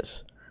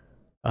areas.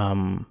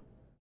 For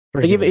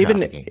Like human even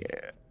trafficking.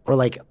 Or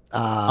like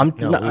I'm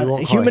no, not, we won't call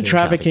it human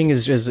trafficking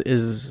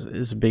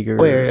is bigger.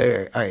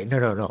 Wait, all right.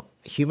 No.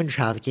 Human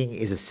trafficking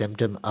is a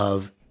symptom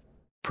of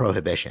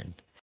prohibition.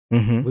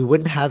 Mm-hmm. We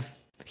wouldn't have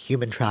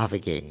human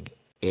trafficking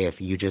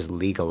if you just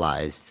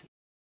legalized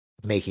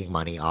making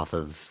money off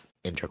of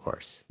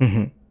intercourse.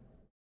 Mm-hmm.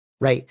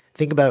 Right?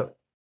 Think about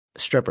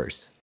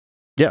strippers.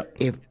 Yeah.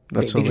 If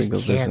That's they a just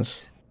legal can't,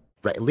 business.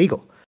 right?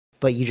 Legal,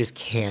 but you just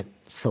can't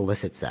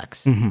solicit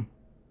sex. Mm-hmm.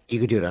 You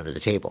could do it under the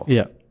table,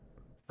 Yeah.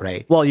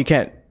 right? Well, you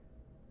can't.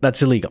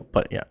 That's illegal,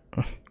 but yeah.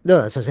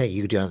 No, that's what I'm saying.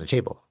 You could do it on the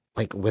table,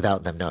 like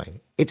without them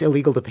knowing. It's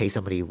illegal to pay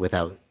somebody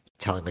without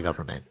telling the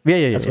government.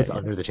 Yeah. That's what's Yeah.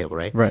 under the table,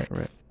 right? Right.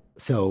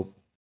 So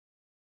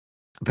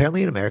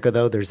apparently in America,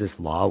 though, there's this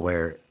law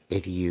where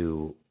if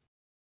you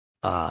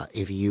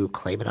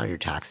claim it on your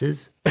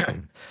taxes,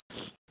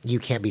 you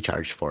can't be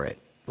charged for it,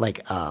 like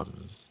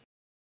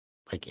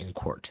in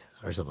court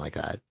or something like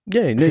that.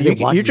 Yeah. No, Because they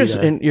want you're you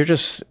just to-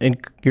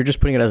 you're just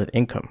putting it as an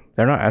income.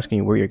 They're not asking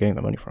you where you're getting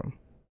the money from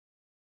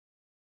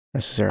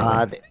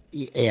necessarily.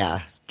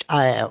 Yeah.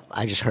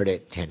 I just heard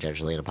it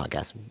tangentially in a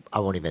podcast. I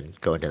won't even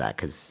go into that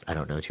because I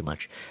don't know too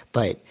much.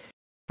 But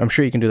I'm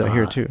sure you can do that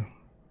here too.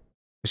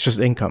 It's just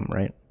income,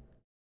 right?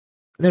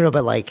 no,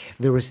 but like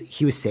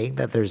he was saying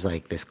that there's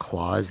like this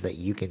clause that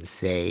you can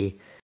say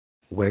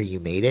where you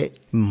made it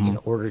in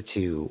order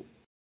to.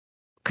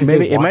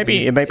 Maybe it might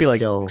be like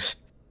still,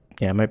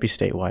 yeah, it might be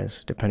state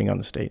wise depending on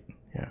the state.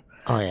 Yeah.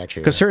 Oh yeah,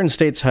 true. Because certain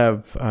states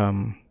have.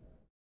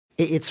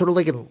 It's sort of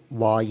like in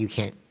law you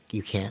can't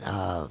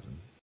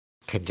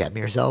condemn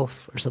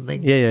yourself or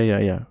something. Yeah. You I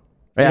know know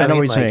what what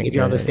you're Like, saying. if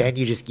you're on the stand,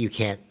 you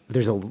can't.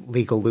 There's a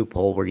legal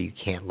loophole where you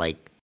can't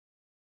like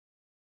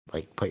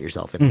put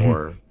yourself in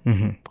more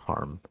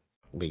harm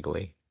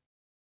legally,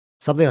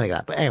 something like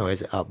that. But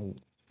anyways,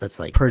 that's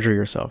like perjure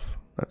yourself.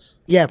 That's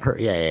yeah,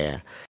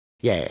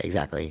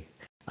 exactly.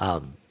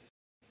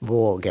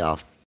 We'll get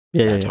off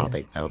that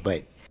topic though.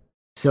 But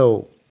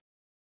so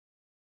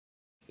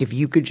if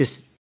you could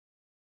just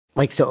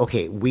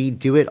okay, we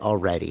do it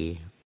already,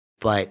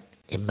 but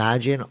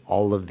imagine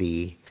all of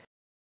we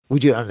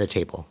do it under the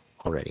table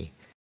already.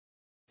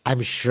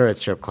 I'm sure at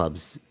strip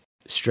clubs,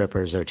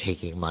 strippers are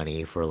taking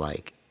money for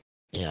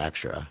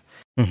extra.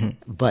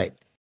 But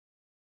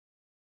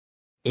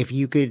if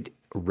you could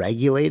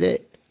regulate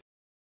it,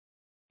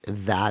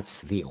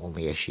 that's the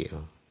only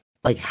issue.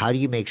 Like, how do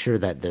you make sure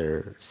that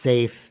they're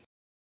safe?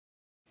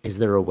 Is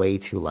there a way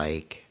to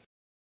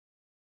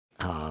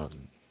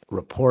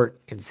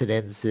report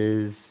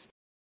incidences?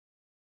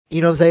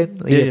 You know what I'm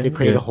saying? You have to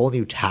create a whole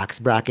new tax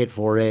bracket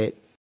for it,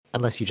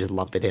 unless you just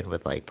lump it in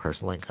with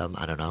personal income.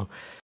 I don't know,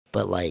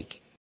 but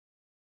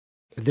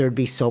there'd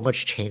be so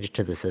much change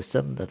to the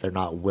system that they're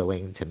not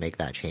willing to make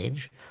that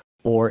change,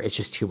 or it's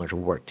just too much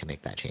work to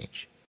make that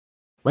change.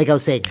 Like I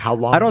was saying, how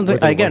long? I don't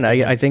think. Again,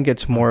 I think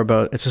it's more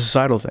about it's a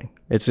societal thing.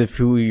 It's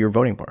who you're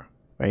voting for,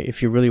 right?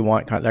 If you really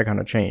want that kind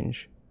of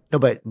change. No,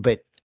 but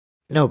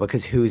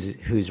because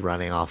who's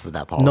running off of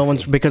that policy? No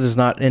one's, because it's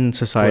not in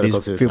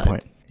society's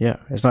viewpoint. Yeah,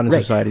 it's not in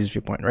society's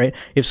viewpoint, right?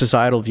 If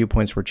societal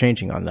viewpoints were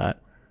changing on that.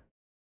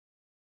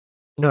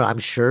 No, I'm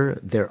sure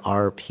there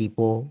are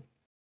people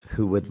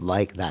who would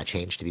like that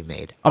change to be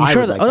made. I'm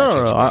sure.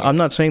 No. I'm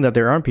not saying that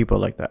there aren't people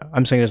like that.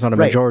 I'm saying there's not a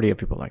majority of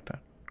people like that.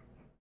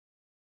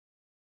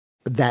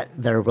 That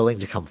are willing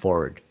to come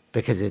forward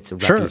because it's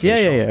sure. Yeah.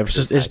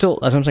 It's still,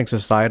 as I'm saying,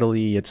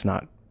 societally, it's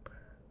not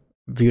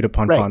viewed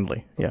upon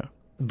fondly. Yeah.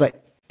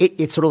 But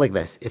it's sort of like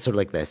this.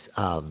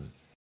 Because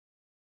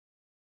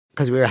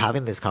we were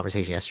having this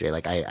conversation yesterday.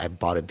 Like I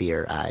bought a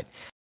beer at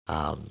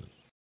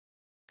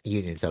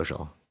Union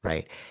Social,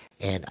 right?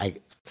 And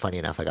funny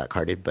enough, I got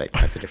carded, but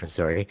that's a different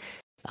story.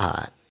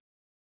 Uh,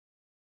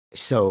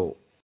 so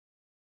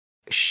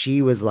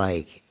she was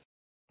like,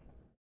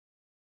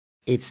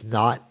 it's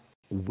not,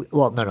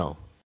 well, no.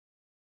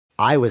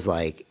 I was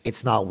like,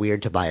 it's not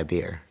weird to buy a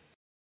beer,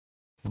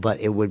 but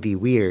it would be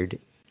weird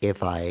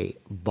if I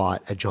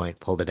bought a joint,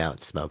 pulled it out,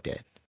 and smoked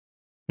it.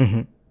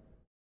 Mm-hmm.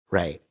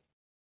 Right.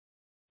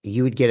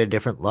 You would get a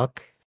different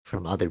look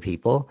from other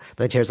people.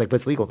 But the chair's like, but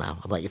it's legal now.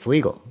 I'm like, it's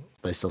legal,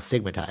 but it's still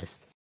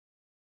stigmatized.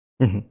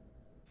 Mm-hmm.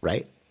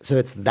 Right. So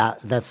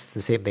that's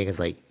the same thing as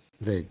like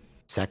the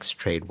sex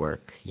trade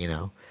work, you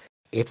know?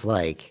 It's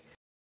like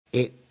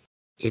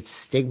it's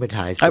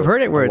stigmatized, I've but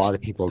heard it where a it's lot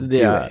of people do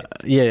yeah, it.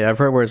 yeah. I've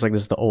heard where it's like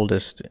this is the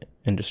oldest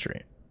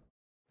industry.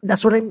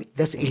 That's what I mean.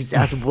 That's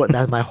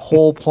my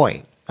whole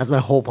point. That's my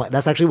whole point.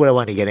 That's actually what I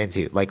wanted to get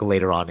into, like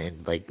later on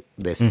in like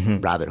this Mm-hmm.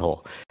 rabbit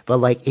hole. But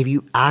like, if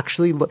you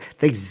actually look,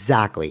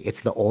 exactly, it's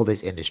the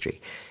oldest industry.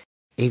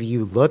 If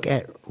you look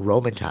at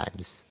Roman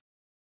times,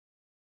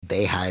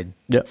 they had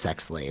Yep.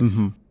 sex slaves,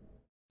 Mm-hmm.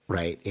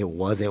 right? It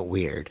wasn't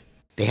weird.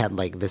 They had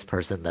like this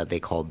person that they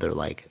called their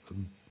like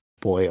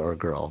boy or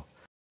girl.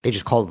 They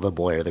just called it the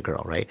boy or the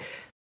girl, right?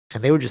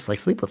 And they would just like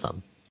sleep with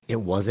them.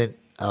 It wasn't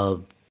a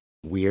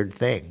weird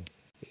thing,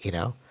 you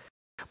know?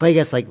 But I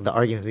guess like the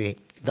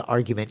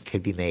argument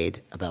could be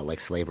made about like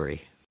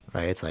slavery,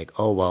 right? It's like,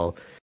 oh well,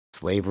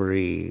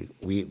 slavery,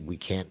 we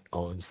can't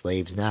own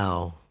slaves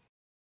now.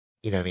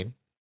 You know what I mean?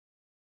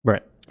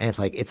 Right. And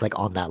it's like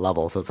on that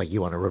level. So it's like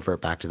you want to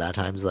revert back to that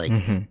times, like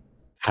Mm-hmm.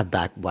 have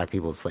back black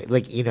people as slaves,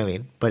 like you know what I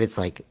mean? But it's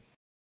like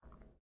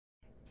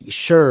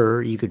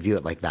sure you could view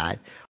it like that,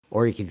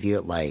 or you could view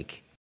it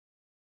like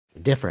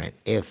different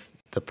if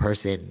the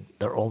person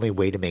their only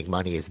way to make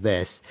money is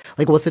this.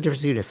 Like what's the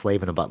difference between a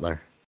slave and a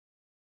butler?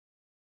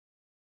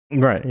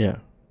 Right. Yeah.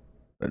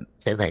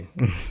 Same thing.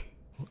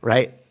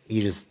 Right?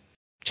 You just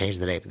change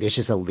the name. It's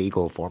just a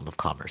legal form of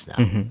commerce now.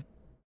 Mm-hmm.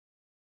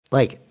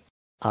 Like,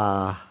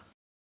 I'm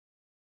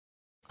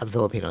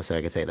Filipino, so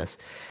I can say this.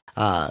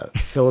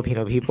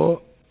 Filipino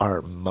people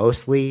are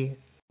mostly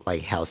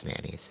like house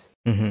nannies,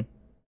 Mm-hmm.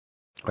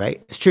 right?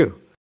 It's true.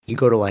 You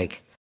go to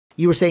like,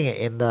 you were saying it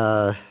in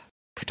the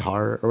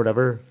Qatar or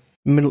whatever.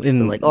 Middle They're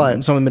in like, oh,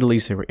 some of the Middle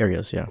East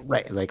areas. Yeah.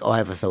 right. Like, oh, I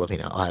have a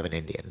Filipino. Oh, I have an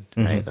Indian.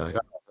 Right? Mm-hmm. They're like,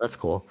 oh, that's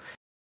cool.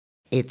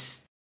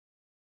 It's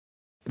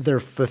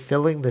they're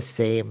fulfilling the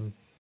same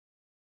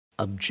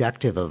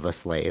objective of a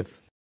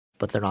slave,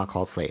 but they're not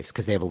called slaves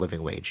because they have a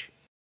living wage.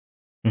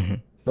 Mm-hmm.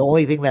 The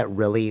only thing that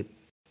really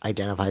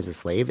identifies a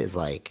slave is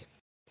like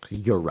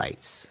your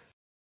rights.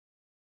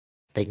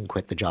 They can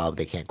quit the job,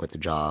 they can't quit the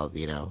job,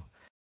 you know.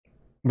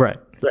 Right.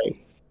 Right.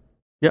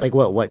 Yep. Like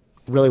what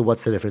really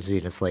what's the difference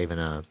between a slave and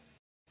a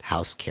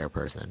house care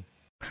person?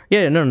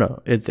 Yeah.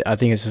 No. I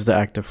think it's just the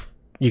act of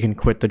you can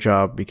quit the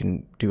job, you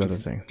can do other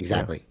things.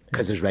 Exactly.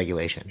 Because there's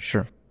regulation.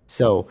 Sure.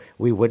 So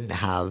we wouldn't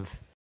have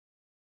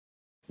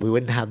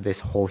this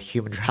whole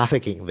human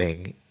trafficking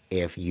thing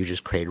if you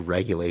just create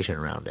regulation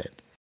around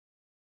it.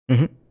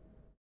 Mm-hmm.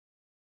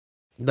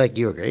 Like,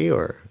 you agree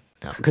or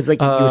no? Because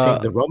like you were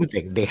saying, the Roman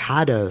thing, they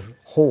had a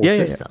whole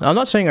system. I'm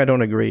not saying I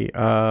don't agree.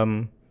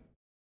 I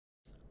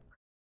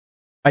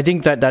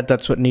think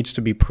that's what needs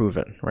to be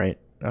proven, right?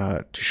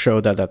 To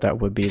show that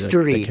would be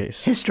the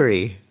case.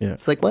 History. Yeah.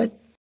 It's like what?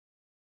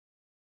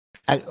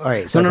 All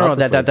right. So No.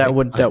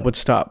 That would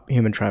stop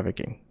human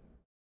trafficking.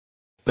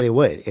 But it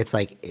would. It's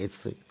like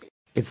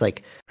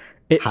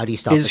how do you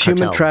stop is the cartel?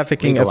 Human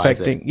trafficking Legalize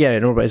affecting? it. Yeah,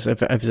 no, but is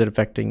it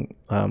affecting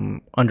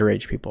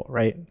underage people,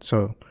 right?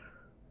 So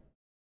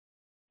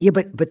Yeah,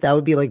 but that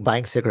would be like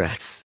buying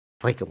cigarettes.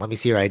 Like, let me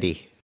see your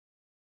ID.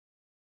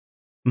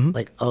 Mm-hmm.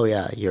 Like, oh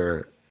yeah,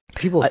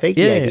 people fake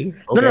yeah, the yeah. ID.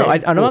 No,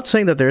 Okay, I'm not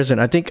saying that there isn't.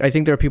 I think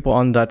there are people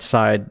on that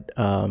side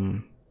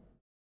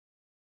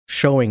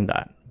showing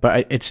that,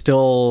 but it's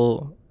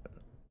still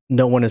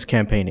no one is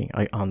campaigning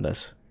on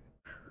this.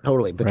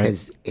 Totally,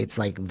 because it's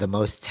like the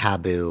most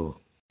taboo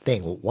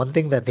thing. One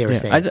thing that they were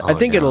saying. I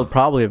think it'll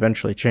probably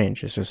eventually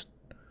change. It's just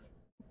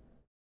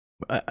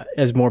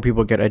as more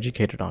people get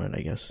educated on it,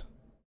 I guess.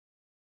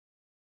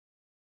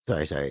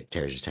 Sorry.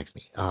 Tara just texted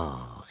me.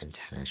 Oh,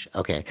 antenna.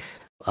 Okay.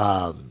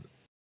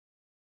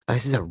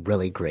 This is a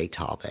really great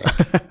topic,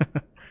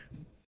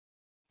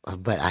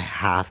 but I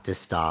have to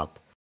stop.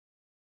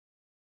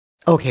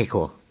 Okay,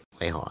 cool.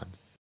 Wait, hold on.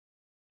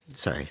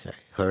 Sorry.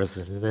 Whoever's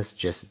listening to this,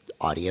 just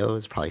audio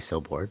is probably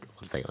so bored.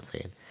 One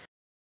second.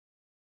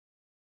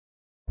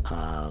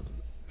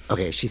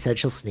 Okay, she said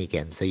she'll sneak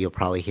in, so you'll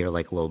probably hear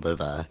like a little bit of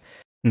a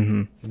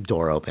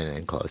door open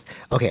and close.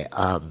 Okay,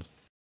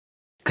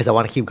 because I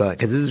want to keep going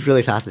because this is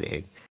really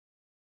fascinating.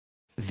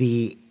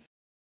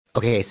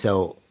 Okay,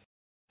 so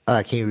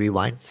can you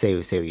rewind? Say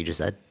what you just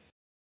said.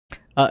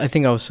 I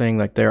think I was saying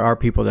like there are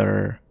people that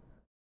are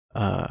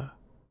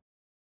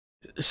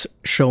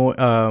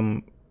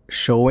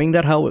showing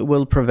that how it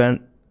will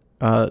prevent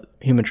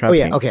human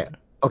trafficking. Oh yeah,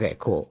 okay,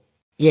 cool.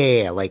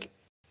 Yeah. Like,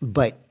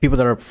 but people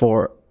that are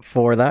for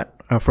that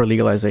for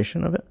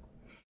legalization of it.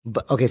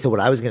 But okay, so what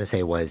I was gonna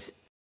say was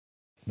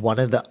one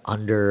of the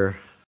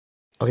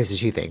okay, so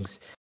two things.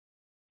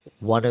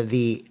 One of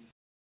the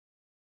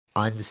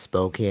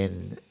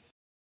unspoken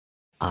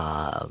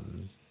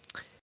um,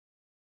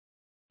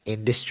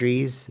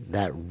 industries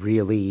that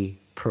really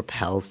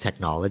propels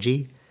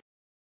technology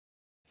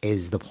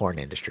is the porn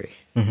industry,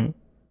 Mm-hmm.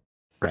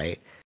 right?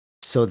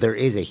 So there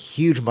is a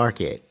huge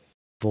market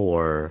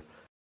for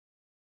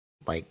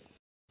like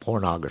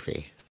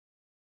pornography,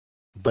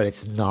 but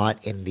it's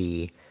not in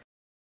the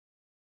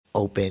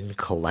open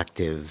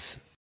collective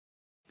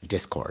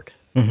Discord,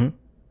 Mm-hmm.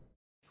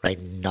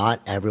 right?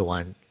 Not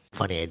everyone.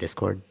 Funny,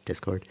 Discord.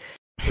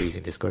 We're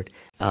using Discord.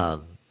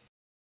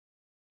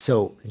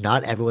 So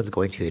not everyone's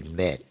going to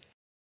admit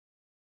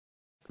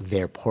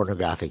their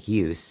pornographic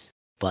use,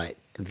 but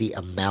the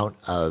amount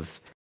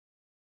of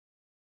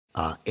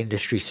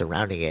industry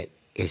surrounding it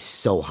is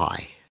so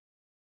high,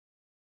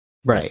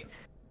 Right. right?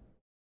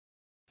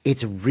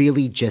 It's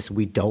really just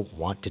we don't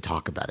want to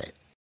talk about it.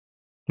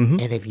 Mm-hmm.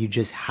 And if you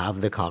just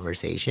have the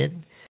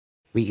conversation,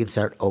 we can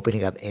start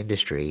opening up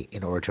industry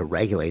in order to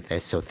regulate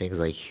this so things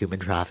like human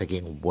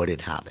trafficking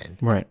wouldn't happen.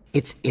 Right.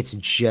 It's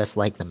just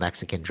like the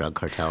Mexican drug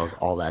cartels,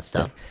 all that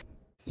stuff.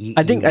 Yeah.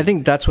 I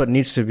think that's what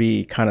needs to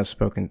be kind of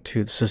spoken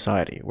to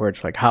society, where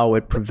it's like how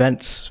it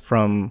prevents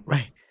from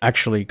Right.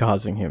 actually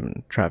causing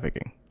human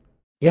trafficking.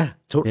 Yeah.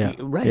 Yeah.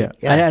 Right. Yeah.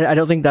 Yeah. I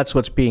don't think that's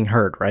what's being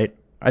heard, right?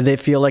 They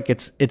feel like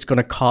it's going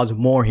to cause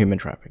more human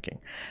trafficking.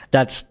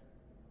 That's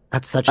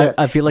such a.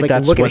 I feel like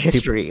that's look at what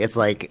history. It's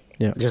like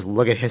Yeah. just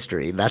look at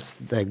history. That's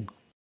the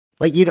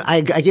like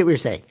I get what you're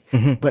saying,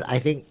 Mm-hmm. but I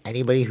think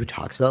anybody who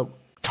talks about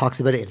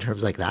it in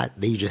terms like that,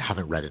 they just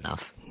haven't read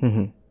enough.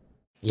 Mm-hmm.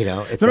 You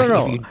know, it's No, like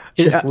no, if no.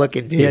 you just look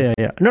into Yeah.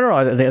 No.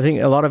 I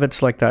think a lot of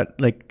it's like that.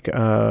 Like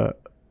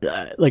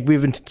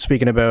we've been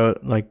speaking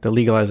about, like the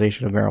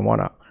legalization of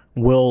marijuana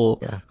will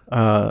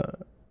Yeah.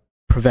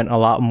 prevent a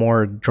lot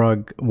more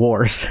drug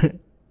wars.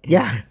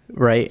 Yeah.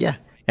 Right. Yeah.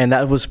 And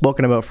that was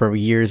spoken about for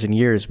years and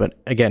years, but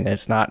again,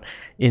 it's not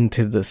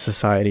into the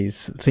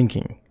society's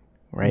thinking,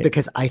 right?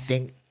 Because I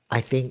think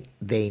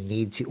they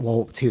need to.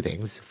 Well, two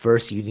things.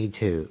 First, you need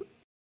to.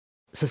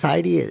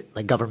 Society,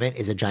 like government,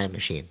 is a giant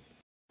machine,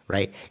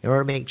 right? In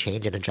order to make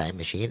change in a giant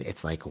machine,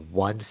 it's like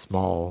one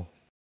small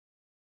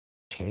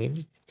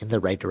change in the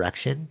right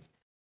direction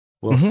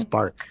will Mm-hmm.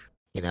 spark,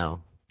 like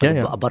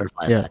a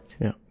butterfly Yeah. effect.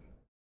 Yeah.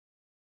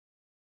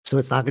 So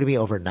it's not going to be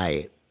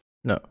overnight.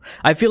 No,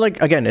 I feel like,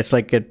 again, it's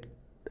like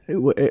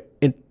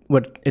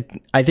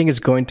I think is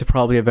going to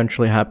probably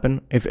eventually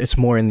happen if it's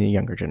more in the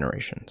younger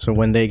generation. So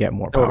when they get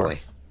more power. Totally.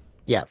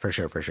 Yeah, for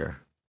sure.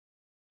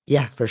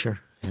 Yeah, for sure.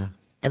 Yeah.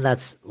 And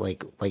that's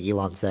like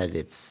Elon said,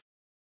 it's,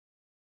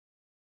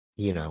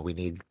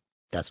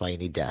 that's why you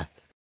need death.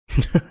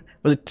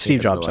 Well, Steve Need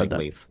them Jobs to, said that.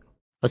 leave.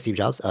 Oh, Steve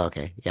Jobs? Oh,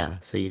 okay. Yeah.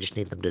 So you just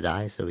need them to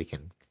die so we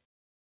can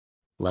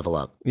level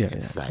up in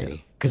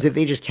society. Because if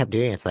they just kept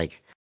doing it, it's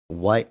like,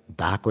 what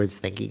backwards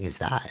thinking is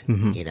that?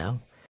 Mm-hmm.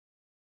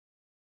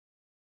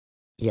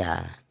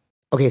 Yeah.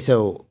 Okay,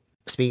 so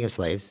speaking of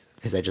slaves,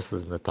 because I just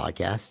listened to the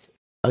podcast,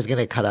 I was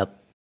gonna cut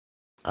up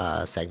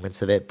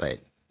segments of it, but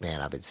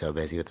man, I've been so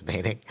busy with the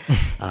painting.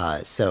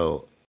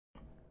 So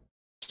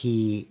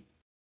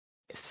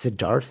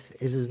Siddharth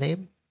is his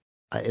name.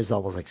 It's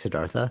almost like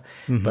Siddhartha,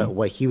 Mm-hmm. but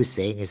what he was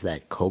saying is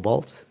that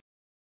cobalt,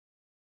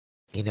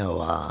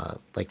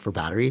 like for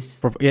batteries.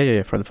 For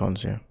the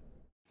phones, yeah.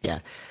 Yeah.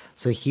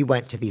 So he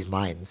went to these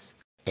mines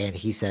and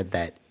he said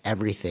that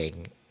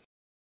everything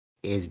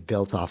is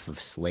built off of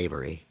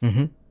slavery.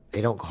 Mm-hmm.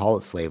 They don't call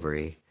it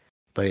slavery,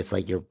 but it's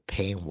like you're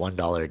paying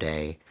 $1 a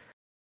day,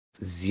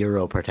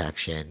 zero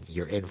protection,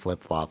 you're in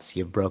flip flops,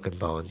 you have broken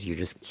bones, you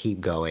just keep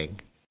going.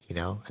 I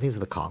think it's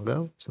the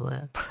Congo, something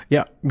like that.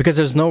 Yeah, because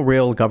there's no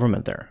real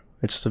government there.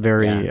 It's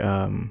very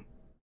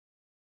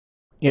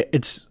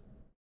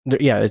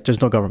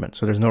there's no government,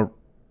 so there's no,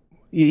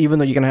 even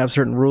though you can have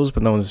certain rules,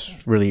 but no one's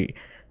totally.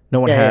 No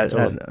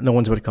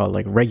one's what you call it,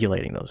 like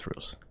regulating those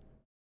rules.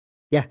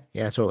 Yeah,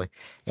 totally.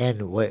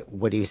 And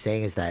what he's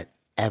saying is that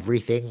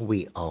everything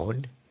we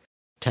own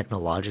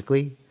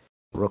technologically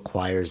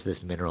requires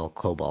this mineral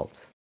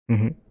cobalt.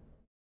 Mm-hmm.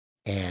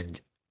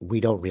 And we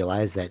don't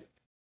realize that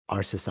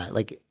our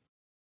society,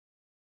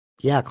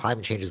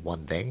 climate change is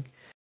one thing,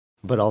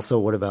 but also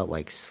what about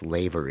like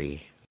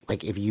slavery?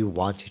 Like if you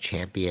want to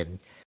champion,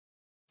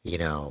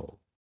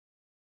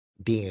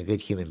 being a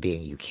good human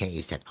being, you can't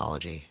use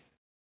technology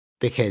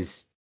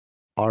because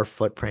our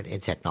footprint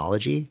in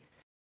technology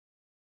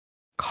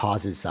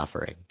causes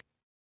suffering.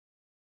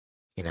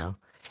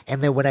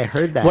 And then when I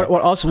heard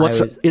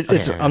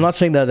that, I'm not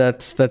saying that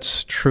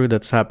that's true.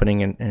 That's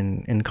happening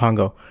in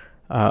Congo.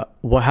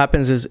 What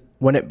happens is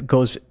when it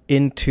goes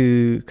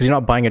into, because you're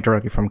not buying it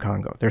directly from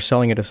Congo, they're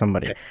selling it to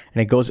somebody,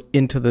 and it goes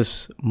into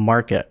this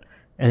market,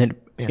 and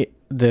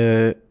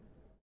it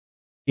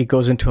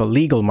goes into a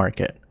legal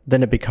market.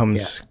 Then it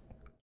becomes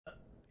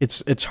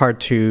it's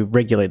hard to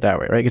regulate that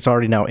way, right? It's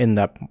already now in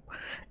that.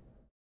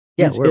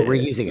 Yeah, we're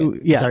using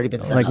it. It's already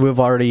been set like up. We've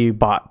already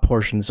bought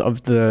portions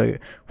of whoever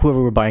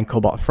we're buying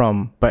cobalt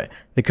from, but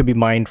they could be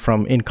mined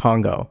from in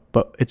Congo.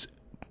 But it's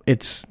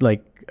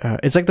like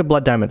the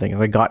blood diamond thing.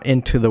 They got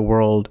into the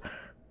world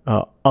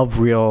of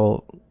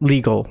real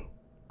legal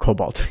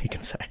cobalt, you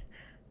can say.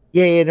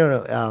 Yeah,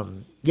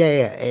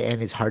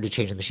 and it's hard to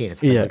change the machine.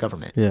 It's like Yeah, the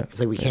government. yeah, It's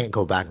like we yeah. can't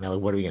go back now.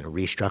 Like, what are we going to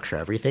restructure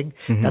everything?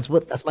 Hmm.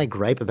 That's my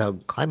gripe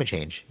about climate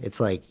change. It's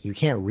like you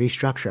can't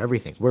restructure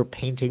everything. We're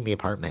painting the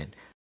apartment.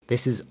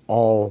 This is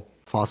all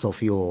fossil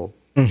fuel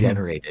Hmm.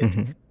 generated,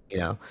 Hmm. you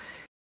know?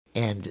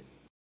 And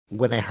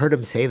when I heard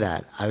him say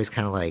that, I was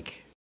kind of like,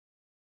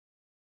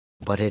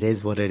 but it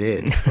is what it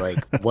is.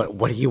 Like,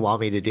 what do you want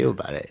me to do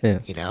about it? Yeah.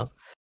 You know?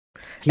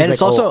 He's And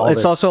like, oh, all it's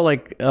this. also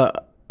like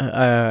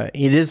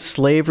it is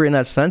slavery in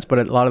that sense, but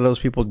a lot of those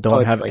people Oh,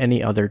 don't it's have like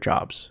any other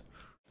jobs.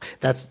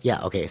 that's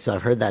yeah, okay. So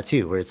I've heard that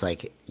too, where it's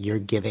like you're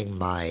giving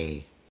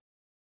my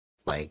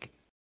like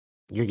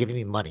you're giving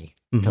me money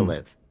to Hmm.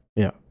 live.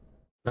 Yeah.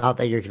 Not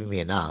that you're giving me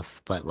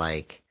enough, but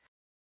like,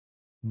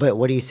 but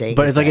what are you saying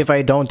But is it's like that if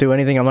I don't do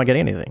anything, I'm not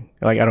getting anything.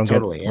 Like I don't get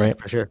totally, yeah, right.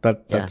 for sure, yeah.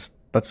 That's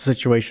the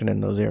situation in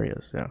those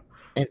areas. Yeah.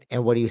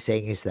 And what are you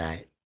saying is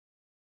that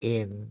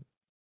in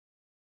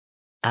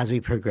as we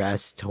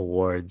progress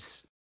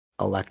towards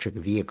electric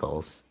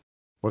vehicles,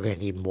 we're going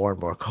to need more and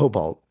more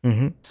cobalt.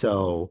 Hmm.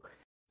 So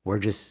we're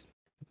just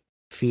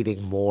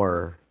feeding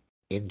more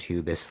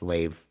into this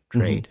slave Hmm.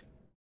 trade.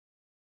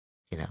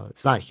 You know,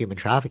 it's not human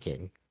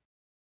trafficking,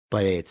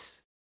 but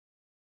it's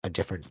a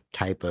different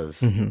type of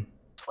Hmm.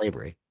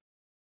 slavery,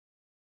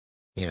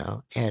 you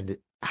know? And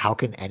how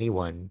can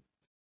anyone,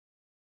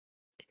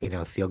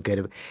 feel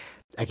good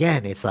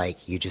again, it's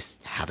like you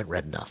just haven't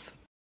read enough.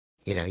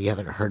 You know, you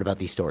haven't heard about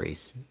these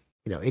stories.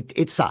 You know,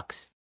 it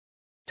sucks.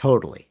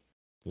 Totally.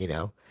 You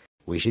know,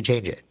 we should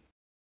change it.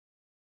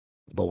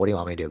 But what do you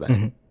want me to do about it?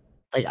 Hmm.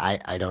 Like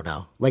I don't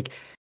know. Like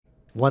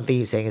one thing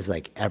he's saying is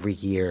like every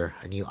year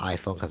a new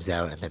iPhone comes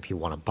out and then people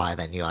want to buy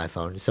that new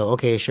iPhone. So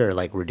okay, sure,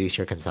 like reduce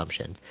your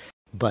consumption.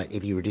 But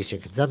if you reduce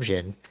your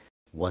consumption,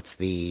 what's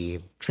the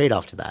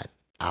trade-off to that?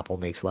 Apple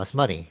makes less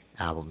money.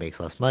 Apple makes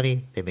less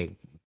money. They make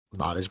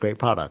not as great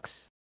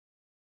products.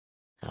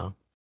 You know?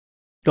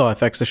 Oh, it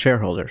affects the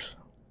shareholders.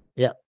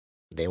 Yeah.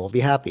 They won't be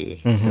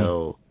happy. Hmm.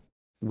 So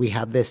we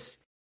have this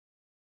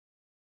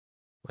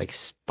like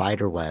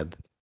spider web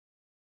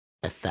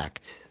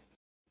effect.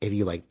 If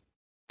you like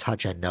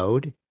touch a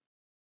node,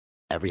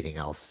 everything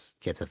else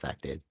gets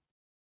affected.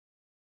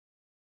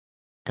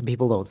 And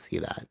people don't see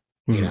that,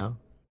 you Hmm. know?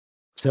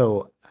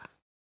 So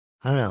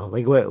I don't know.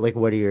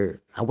 What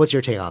are what's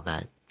your take on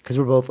that? Because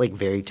we're both like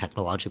very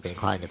technologically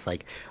inclined. It's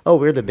like, oh,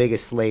 we're the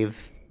biggest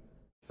slave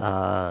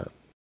uh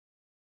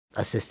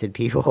assisted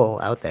people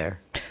out there.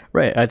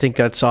 Right. I think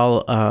that's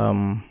all.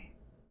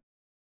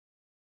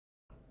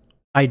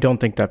 I don't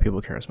think that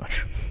people care as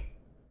much.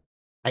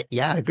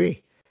 Yeah, I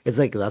agree. It's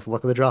like that's the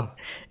luck of the draw.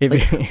 If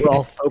Like we're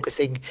all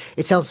focusing.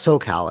 It sounds so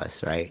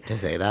callous, right, to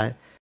say that,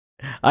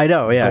 I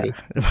know,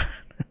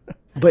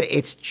 but yeah.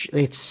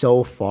 it's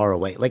so far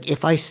away. Like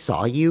if I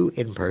saw you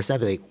in person, I'd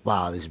be like,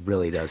 wow, this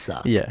really does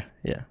suck. Yeah,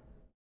 yeah.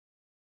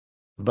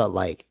 But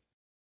like,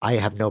 I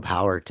have no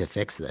power to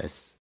fix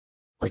this.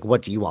 Like,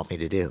 what do you want me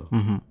to do?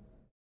 Hmm.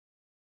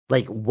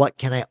 Like, what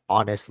can I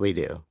honestly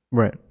do?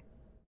 Right.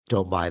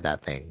 Don't buy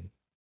that thing.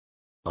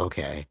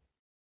 Okay.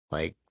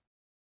 Like,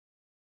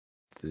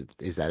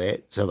 is that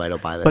it? So if I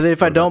don't buy But this,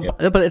 if I what about don't, the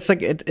other? but it's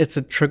like it's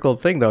a trickle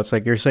thing though. It's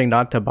like you're saying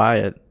not to buy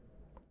it,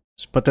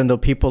 but then the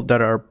people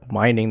that are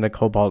mining the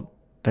cobalt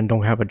then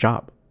don't have a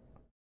job.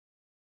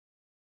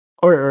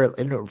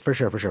 No, for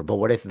sure, for sure. But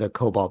what if the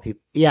cobalt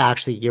people? Yeah,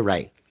 actually, you're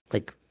right.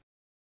 Like,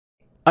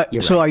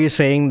 you're So right. are you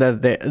saying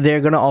that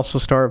they're gonna also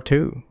starve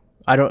too?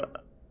 I don't.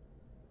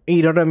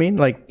 You know what I mean?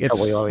 Like Oh, what do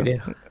you it's want me to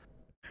do?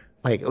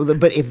 Like,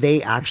 but if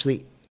they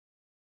actually,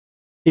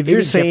 if it'd you're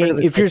be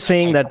different. If saying it's like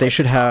I can't that they quit my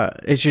should job. have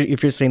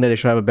if you're saying that they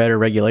should have a better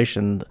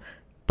regulation,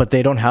 but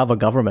they don't have a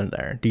government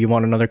there. Do you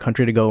want another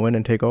country to go in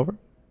and take over?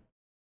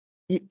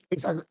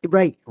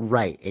 Exactly.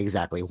 Right.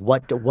 Exactly.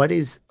 What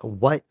is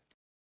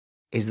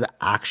the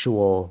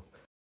actual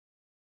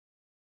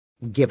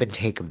give and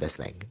take of this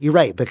thing? You're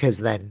right, because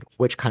then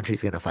which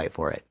country's going to fight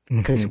for it?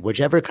 Because Hmm.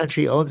 whichever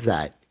country owns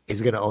that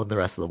is going to own the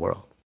rest of the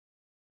world.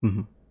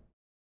 Hmm.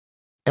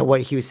 And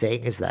what he was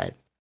saying is that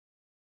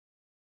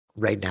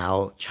right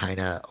now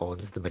China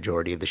owns the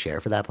majority of the share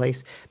for that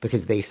place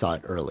because they saw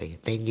it early.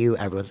 They knew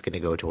everyone's going to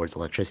go towards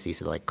electricity,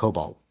 so they're like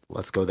cobalt,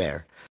 let's go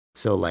there.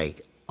 So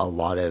like a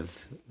lot of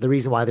the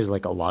reason why there's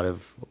like a lot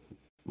of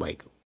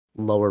like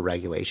lower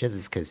regulations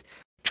is because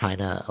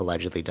China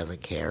allegedly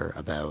doesn't care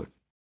about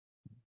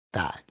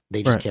that.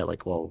 They just Right. care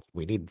like, well,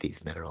 we need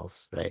these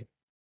minerals, right?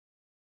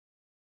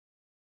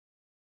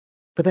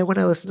 But then when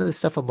I listen to this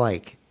stuff, I'm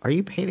like, are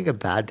you painting a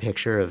bad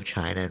picture of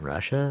China and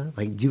Russia?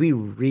 Like, do we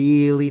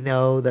really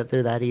know that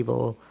they're that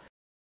evil?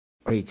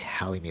 Or are you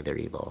telling me they're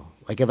evil?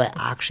 Like, if I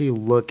actually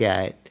look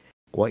at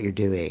what you're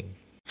doing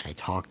and I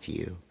talk to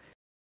you,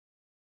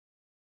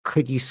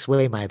 could you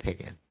sway my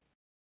opinion?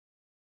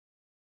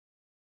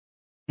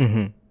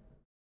 Hmm.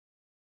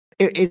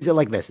 Is it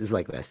like this? Is it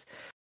like this?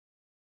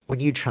 When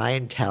you try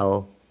and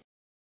tell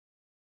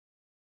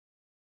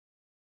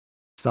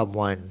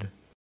someone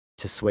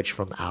to switch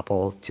from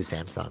Apple to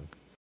Samsung,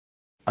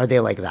 are they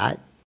like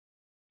that?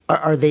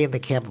 Are they in the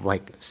camp of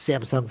like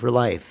Samsung for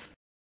life?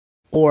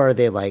 Or are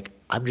they like,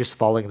 I'm just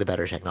following the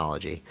better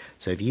technology.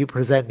 So if you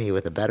present me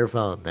with a better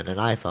phone than an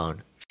iPhone,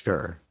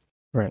 sure.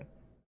 Right.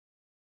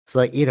 So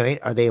like, you know,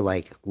 are they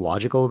like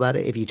logical about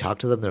it? If you talk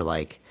to them, they're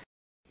like,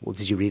 well,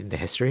 did you read into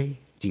history?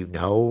 Do you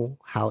know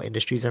how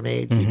industries are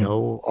made? Do you Mm-hmm.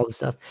 know all this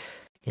stuff?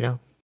 You know?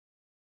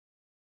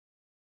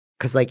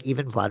 Because like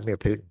even Vladimir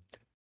Putin,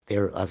 they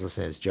were, I was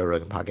listening to his Joe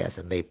Rogan podcast,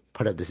 and they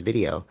put up this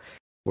video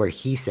where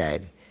he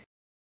said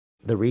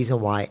the reason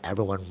why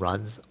everyone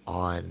runs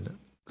on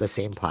the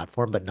same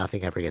platform but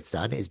nothing ever gets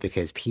done is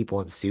because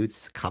people in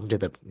suits come to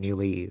the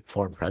newly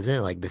formed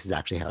president like, this is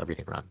actually how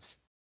everything runs.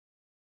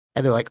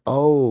 And they're like,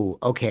 oh,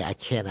 okay, I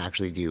can't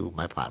actually do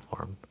my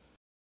platform.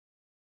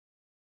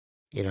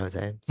 You know what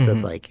I'm saying? So it's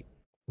Mm-hmm. like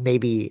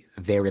maybe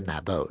they're in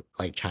that boat,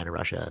 like China,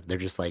 Russia. They're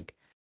just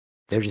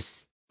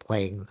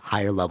playing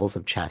higher levels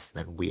of chess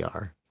than we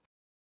are.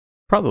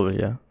 Probably,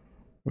 yeah.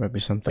 Might be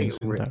some Like, things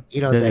in that.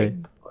 you know what Yeah, I'm yeah.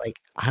 saying? Like,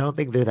 I don't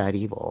think they're that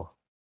evil.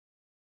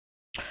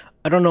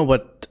 I don't know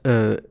what.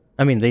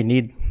 I mean, they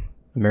need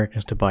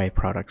Americans to buy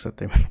products that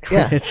they make.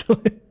 Yeah. Right?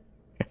 So,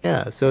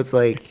 Yeah. So it's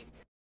like,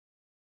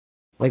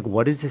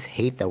 what is this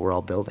hate that we're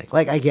all building?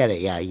 Like, I get it.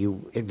 Yeah,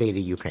 you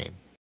invaded Ukraine.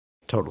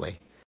 Totally.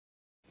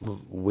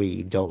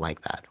 We don't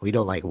like that. We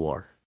don't like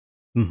war.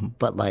 mm-hmm.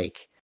 But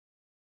like,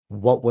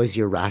 what was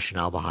your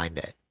rationale behind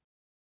it?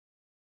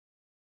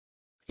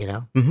 You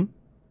know? Mm-hmm.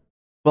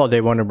 Well,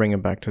 they want to bring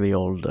it back to the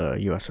old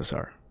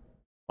USSR.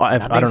 Well, I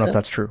That don't makes know if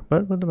that's sense. true,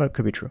 but that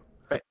could be true.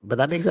 Right. But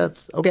that makes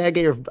sense. Okay, I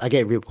get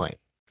your viewpoint.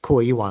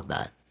 Cool, you want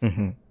that.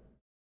 Mm-hmm.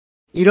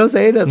 You know what I'm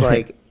saying? It's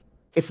like,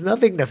 it's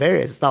nothing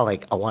nefarious. It's not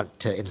like I want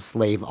to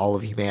enslave all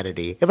of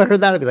humanity. If I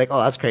heard that, I'd be like,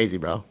 oh, that's crazy,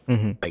 bro.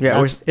 Mm-hmm. Like, Yeah,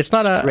 that's it's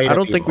not a. straight I up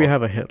don't think we evil.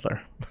 have a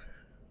Hitler.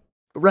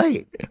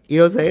 Right. You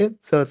know what I'm saying?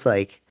 So it's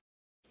like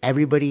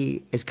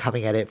everybody is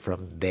coming at it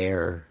from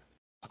their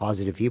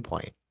positive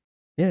viewpoint.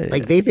 Yeah,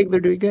 Like yeah. they think they're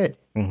doing good.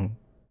 Mm-hmm.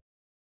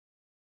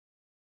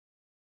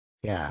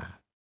 Yeah.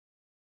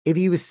 If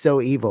he was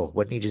so evil,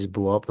 wouldn't he just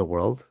blow up the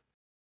world?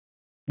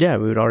 Yeah,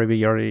 we would already be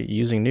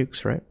using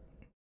nukes, right?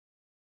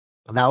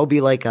 And that would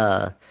be like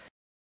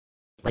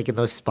in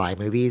those spy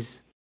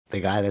movies, the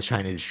guy that's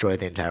trying to destroy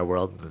the entire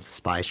world, and the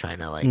spy's trying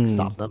to like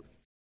stop them.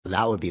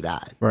 That would be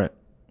that. Right.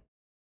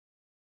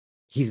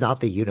 He's not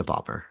the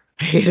Unabomber.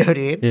 You know what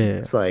I mean? Yeah.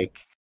 It's like,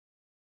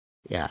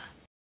 yeah.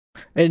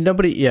 And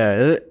nobody.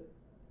 Yeah.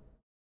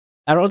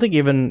 I don't think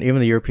even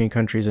the European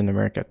countries in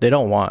America, they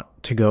don't want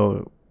to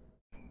go.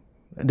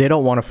 They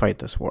don't want to fight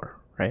this war,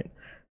 right?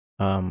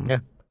 Yeah.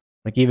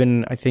 Like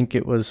even I think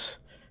it was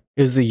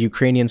the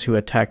Ukrainians who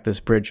attacked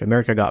this bridge.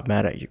 America got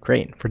mad at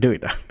Ukraine for doing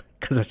that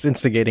because it's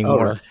instigating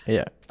war. Really?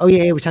 Yeah. Oh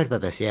yeah, we talked about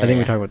this. Yeah. I think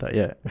we talked about that.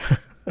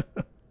 Yeah.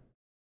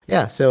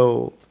 Yeah.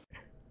 So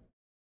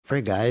for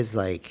guys,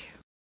 like,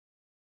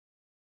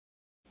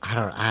 I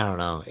don't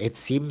know. It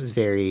seems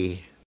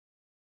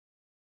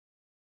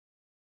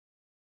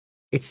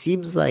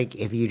like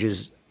if you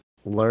just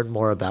learn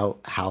more about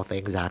how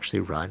things actually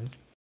run,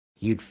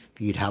 you'd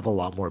have a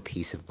lot more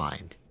peace of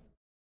mind.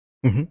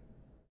 Mm-hmm.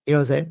 You know what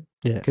I'm saying?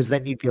 Yeah. Because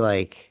then you'd be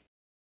like,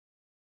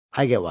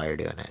 I get why you're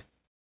doing it.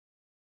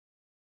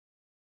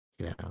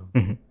 You know?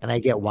 Mm-hmm. And I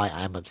get why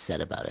I'm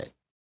upset about it.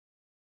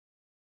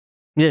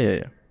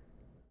 Yeah.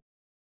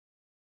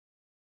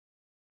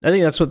 I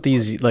think that's what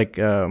these like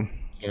You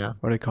know?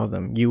 what do they call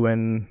them?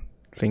 UN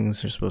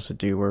things are supposed to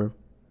do, where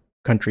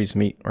countries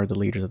meet, or the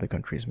leaders of the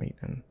countries meet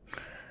and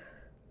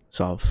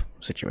solve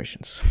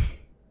situations.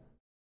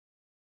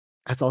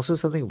 That's also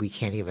something we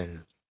can't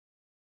even.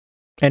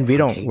 And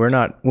partake we're in.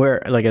 not,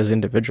 we're like as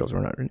individuals,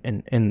 we're not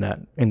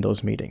in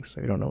those meetings,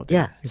 so we don't know what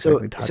they're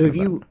exactly talking So if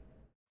about. you,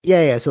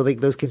 yeah. So like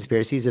those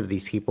conspiracies of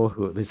these people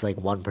who, this like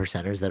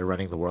 1%ers that are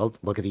running the world.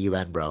 Look at the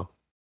UN, bro.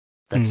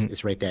 That's Mhm.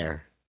 it's right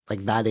there.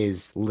 Like that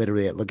is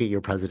literally it. Look at your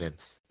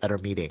presidents that are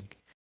meeting.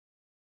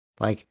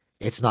 Like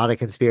it's not a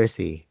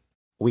conspiracy.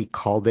 We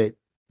called it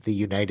the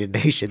United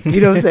Nations.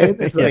 You know what I'm saying?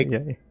 It's Yeah, like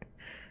yeah.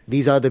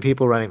 these are the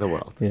people running the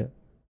world, Yeah.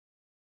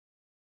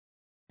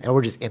 and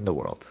we're just in the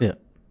world. Yeah.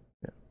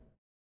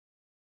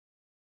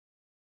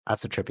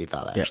 That's a trippy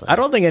thought, Yeah. actually. I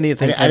don't think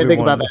anything. I didn't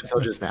think about everyone- that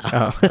until just now.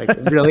 Oh. Like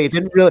really, it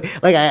didn't really.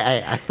 Like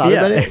I thought Yeah.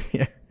 about it.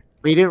 Yeah.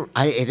 But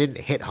it didn't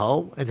hit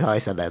home until I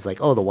said that. It's like,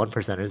 oh, the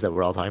 1%ers that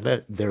we're all talking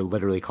about, they're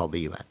literally called the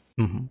UN.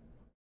 Mhm.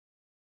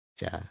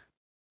 Yeah.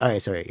 All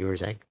right. Sorry, you were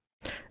saying?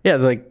 Yeah,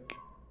 like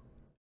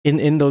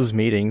in those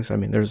meetings, I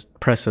mean, there's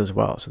press as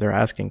well, so they're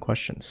asking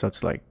questions. So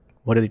it's like,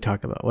 what did he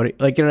talk about? Like,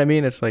 you know what I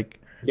mean? It's like,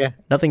 Yeah.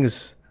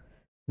 nothing's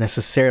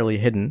necessarily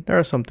hidden. There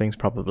are some things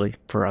probably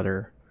for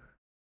other.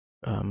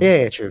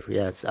 Yeah, true.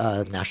 Yeah, it's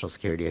national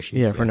security issues.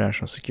 Yeah, for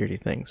national security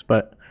things,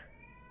 but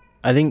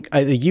I think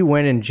the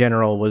UN in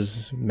general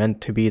was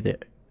meant to be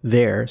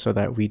there so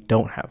that we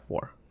don't have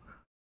war.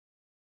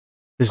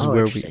 This is where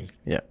we, interesting.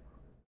 yeah.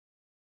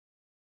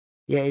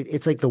 Yeah,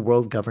 it's like the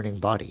world governing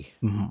body,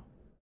 Mm-hmm.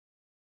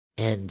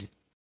 and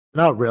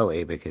not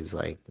really because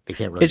like they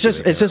can't really. It's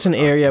just an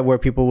area where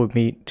people would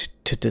meet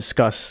to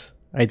discuss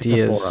It's a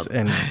ideas, forum.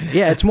 and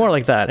yeah, it's more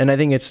like that. And I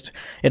think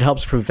it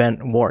helps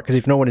prevent war, because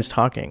if no one is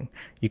talking,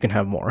 you can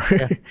have more.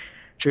 Yeah.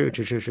 True,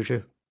 true, true, true,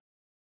 true.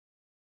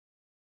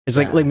 It's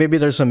like Yeah. maybe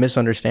there's some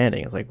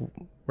misunderstanding. It's like,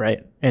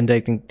 right, and I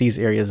think these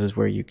areas is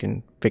where you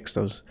can fix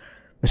those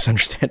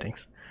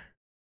misunderstandings.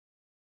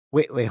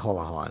 Wait, hold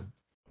on.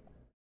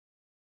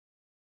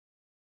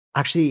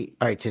 Actually,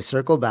 all right, to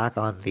circle back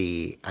on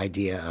the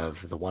idea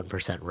of the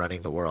 1%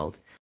 running the world,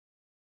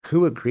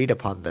 who agreed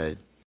upon the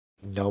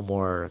no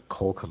more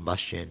coal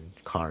combustion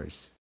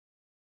cars?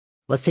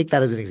 Let's take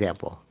that as an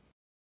example.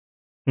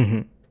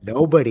 Hmm.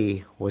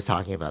 Nobody was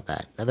talking about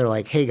that. And they're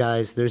like, hey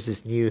guys, there's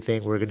this new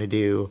thing we're going to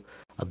do,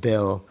 a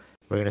bill.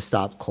 We're going to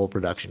stop coal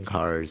production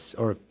cars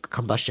or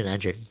combustion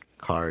engine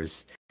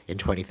cars in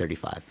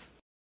 2035.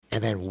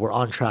 And then we're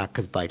on track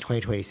because by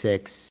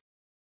 2026,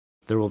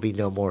 there will be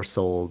no more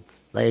sold.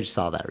 Like, I just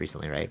saw that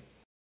recently, right?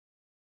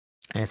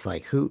 And it's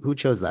like, who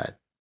chose that?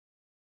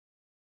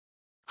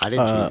 I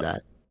didn't choose Uh,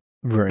 that.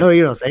 right. No,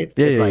 you know what I'm saying?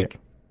 Yeah, It's yeah, like,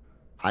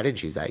 I didn't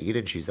choose that. You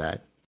didn't choose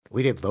that.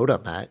 We didn't vote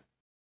on that,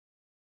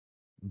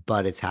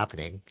 but it's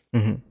happening.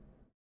 yeah. Hmm.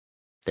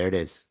 There it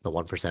is, the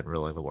 1%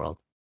 ruling the world.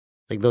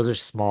 Like those are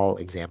small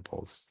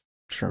examples.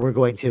 Sure. We're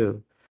going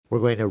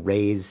to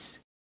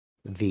raise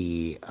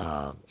the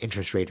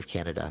interest rate of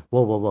Canada.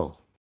 Whoa, whoa, whoa.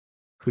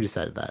 Who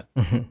decided that?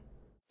 Hmm.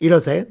 You know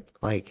what I'm saying?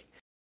 Like,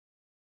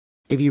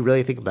 if you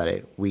really think about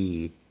it,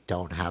 we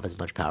don't have as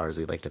much power as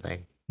we'd like to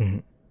think. Hmm.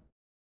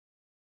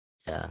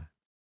 Yeah.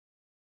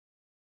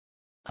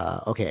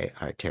 Okay.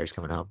 All right. Tara's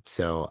coming home.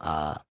 So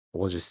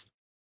we'll just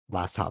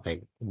last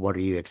topic. What are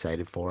you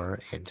excited for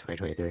in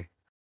 2023?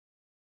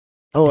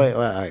 Oh, wait.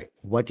 All right.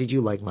 What did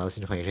you like most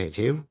in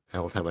 2022?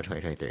 And we'll talk about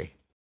 2023.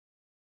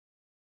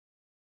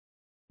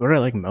 What did I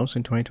like most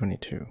in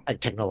 2022? Like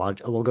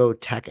technology. We'll go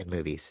tech and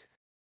movies.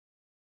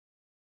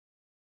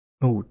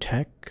 Oh,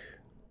 tech.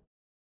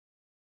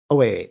 Oh,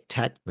 wait.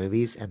 Tech,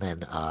 movies, and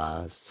then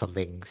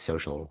something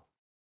social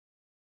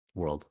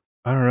world.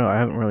 I don't know. I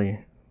haven't really.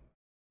 It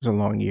was a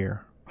long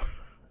year.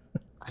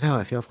 I know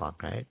it feels long,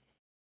 right?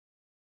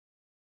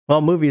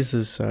 Well, movies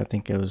is. I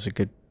think it was a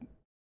good.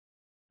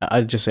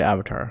 I'd just say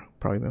Avatar,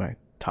 probably my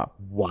top.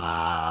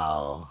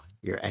 Wow.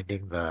 You're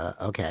ending the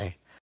okay.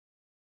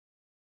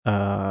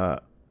 Uh,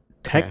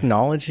 Okay.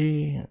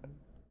 technology.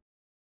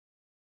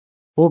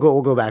 We'll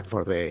go back and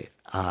forth. Wait.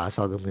 So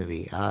I'll go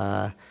movie.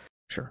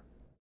 Sure.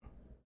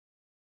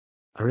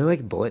 I really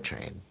like Bullet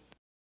Train.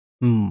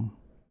 Hmm.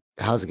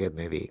 That was a good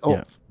movie.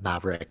 Yeah. Oh,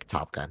 Maverick,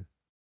 Top Gun.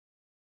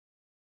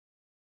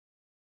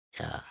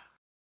 Yeah.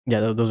 Yeah.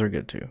 Those are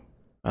good too.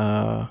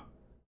 Uh,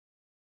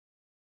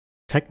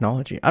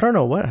 technology. I don't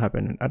know what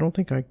happened. I don't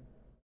think I.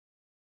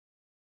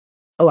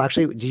 Oh,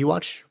 actually, did you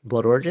watch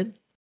Blood Origin?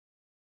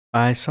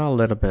 I saw a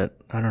little bit.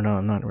 I don't know.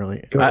 I'm not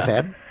really. You weren't a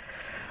fan?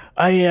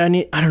 I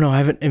need. I don't know. I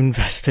haven't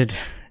invested.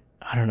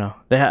 I don't know.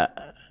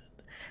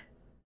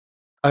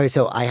 Okay,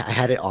 so I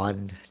had it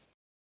on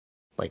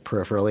like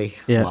peripherally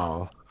Yeah.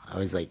 while I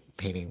was like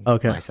painting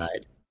Okay. my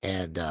side,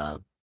 and I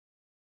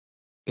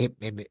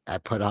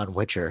put on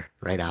Witcher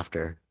right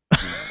after.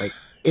 Like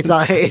it's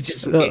not. It's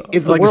just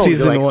it's the Like world. You're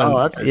season like, one. oh,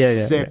 that's a Yeah. Yeah.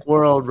 Yeah. sick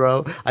world,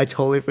 bro. I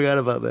totally forgot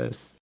about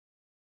this.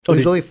 Oh,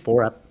 There's only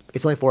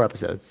it's only 4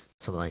 episodes,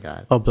 something like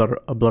that.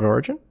 Blood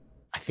Origin.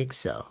 I think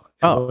so.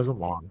 It Oh. wasn't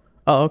long.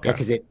 Oh. Yeah, Okay.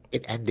 because it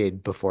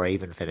ended before I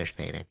even finished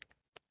painting.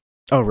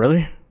 Oh,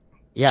 really?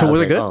 Yeah, So I was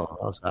was it like, good? oh,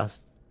 that was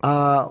fast.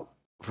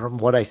 From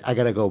what I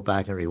gotta go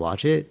back and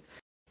rewatch it,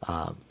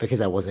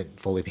 because I wasn't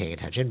fully paying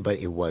attention, but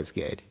it was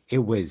good.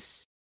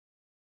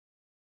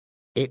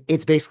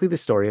 It's basically the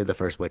story of the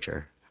first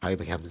Witcher, how he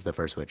becomes the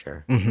first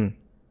Witcher. Hmm.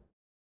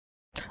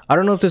 I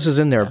don't know if this is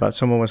in there, Yeah. but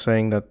someone was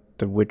saying that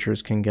the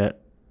Witchers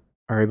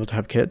are able to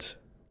have kids,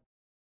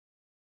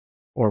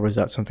 or was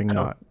that something I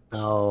don't not?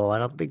 know. I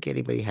don't think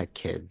anybody had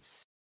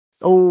kids.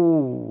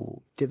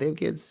 Oh, did they have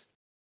kids?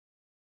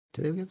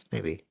 Did they have kids?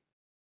 Maybe.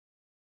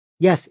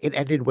 Yes, it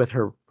ended with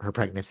her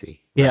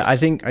pregnancy. Yeah, Right.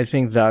 I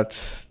think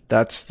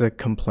that's the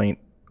complaint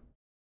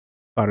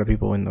out of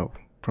people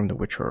from the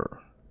Witcher.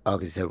 Oh,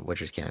 because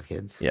Witchers can't have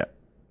kids. Yeah,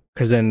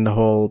 because then the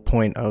whole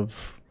point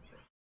of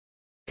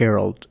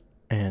Geralt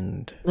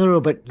and No,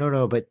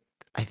 but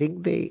I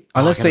think they. Oh, I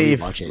unless gotta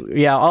rewatch it.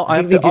 yeah, I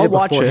think they did I'll it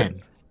watch it.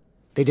 beforehand.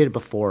 They did it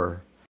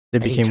before. They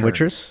And he became turned.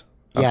 Witchers.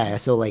 Yeah, Okay. yeah,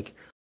 so like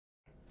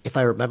if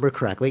I remember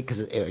correctly,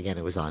 because again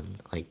it was on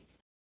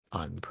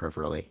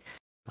peripherally.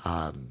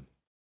 Um,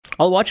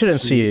 I'll watch it and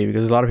he, see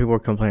because a lot of people were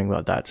complaining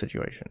about that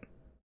situation.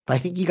 but I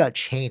think he got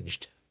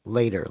changed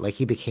later. Like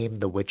he became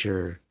the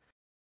Witcher,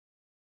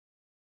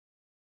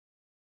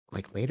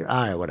 like later.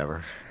 All right,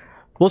 whatever.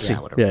 We'll Yeah, see.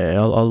 whatever. Yeah,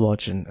 I'll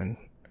watch and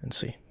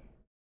see.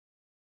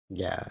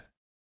 Yeah,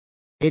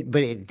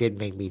 but it did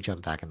make me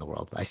jump back in the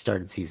world. I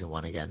started season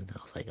 1 again.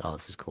 I was like, oh,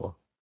 this is cool.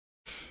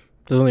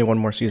 There's only one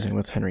more Yeah, season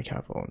with Henry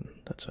Cavill, and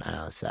that's it. I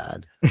know, it's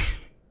sad.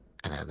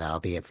 And then that'll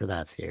be it for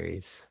that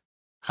series.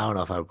 I don't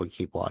know if I would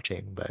keep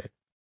watching, but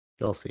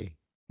you'll see.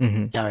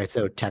 Hmm. Yeah, all right.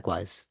 So tech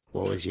wise,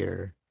 what was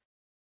your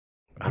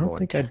I number don't one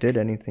think I did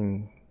tech?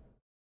 anything.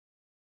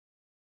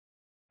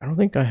 I don't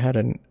think I had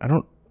an. I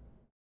don't.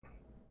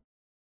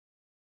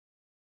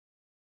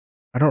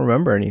 I don't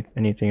remember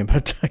anything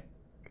about tech.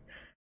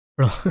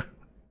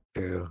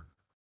 True.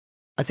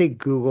 I'd say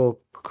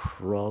Google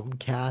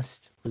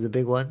Chromecast was a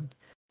big one,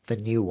 the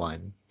new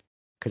one,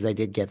 because I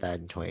did get that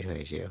in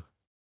 2022.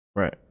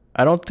 Right.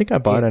 I don't think I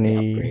bought They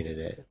any upgraded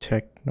it.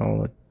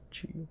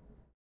 technology.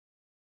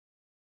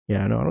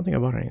 Yeah, no, I don't think I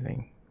bought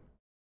anything.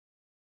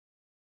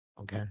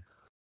 Okay.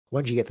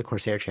 When did you get the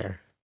Corsair chair?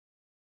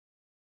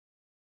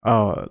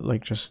 Oh,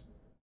 like just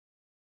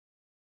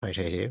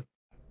 2022.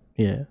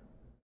 yeah.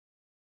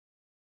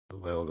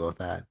 We'll go with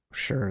that.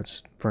 Sure,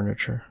 it's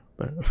furniture,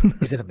 but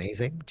Is it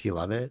amazing? Do you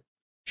love it?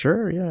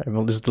 sure, yeah.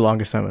 Well, this is the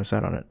longest time I've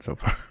sat on it so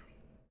far.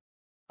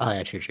 Oh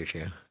yeah, true.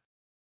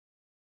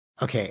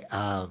 Okay,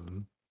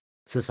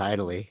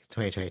 societally,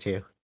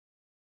 2022.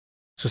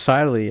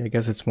 Societally, I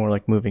guess it's more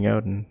like moving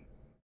out and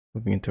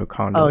moving into a Oh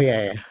condo.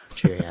 yeah,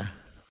 true, yeah,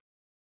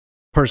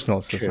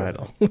 Personal true.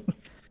 societal.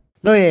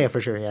 No, yeah,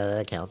 for sure, yeah,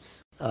 that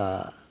counts.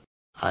 I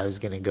was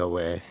gonna go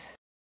with,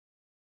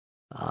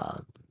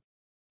 um,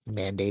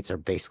 mandates are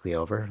basically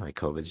over. Like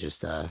COVID's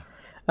just a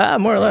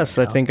More or thing less.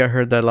 I now. think I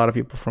heard that a lot of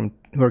people from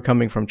who are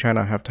coming from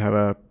China have to have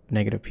a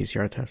negative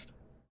PCR test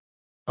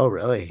Oh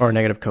really? or a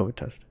negative COVID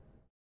test.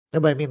 No,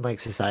 but I mean, like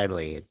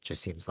societally, it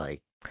just seems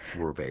like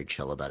we're very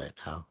chill about it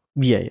now.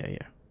 Yeah.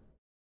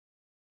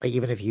 Like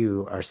even if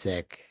you are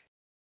sick,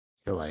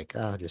 you're like,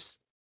 oh, just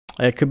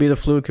It could be the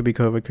flu, it could be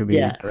COVID, could be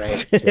yeah, right.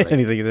 So you're like,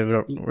 anything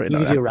right you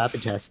can now do a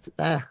rapid test.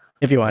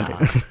 if you want Nah,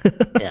 to.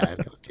 yeah, I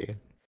don't do.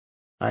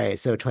 All right,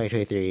 so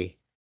 2023.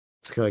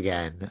 Let's go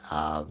again.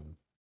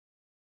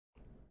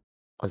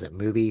 Was it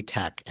movie,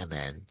 tech, and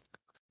then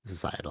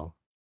societal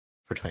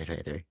for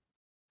 2023?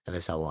 And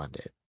this is how we'll end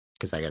it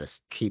because I gotta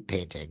keep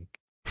painting.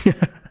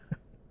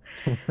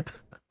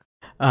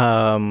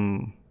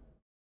 um,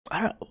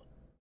 I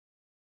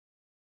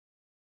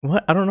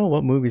don't, I don't know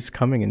what movie's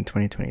coming in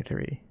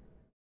 2023.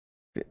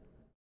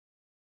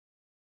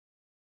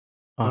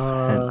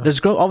 Offhand,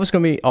 Uh, always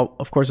gonna be,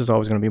 of course, there's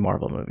always gonna be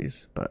Marvel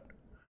movies, but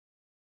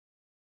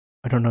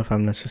I don't know if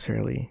I'm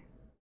necessarily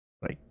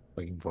like,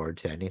 looking forward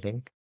to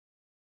anything.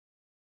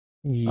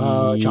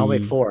 John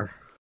Wick ye- 4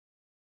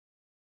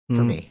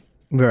 for me.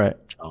 right.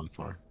 John Wick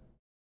 4.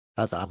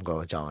 I'm going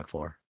with John Wick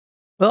 4.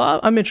 Well,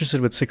 I'm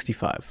interested with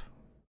 65.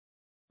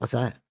 What's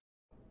that?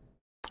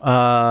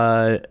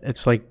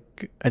 It's like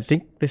I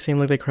think they seem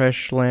like they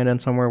crash land on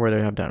somewhere where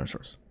they have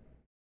dinosaurs.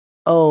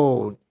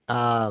 Oh,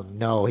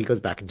 no, he goes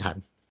back in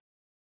time.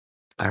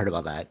 I heard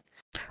about that.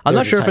 I'm They were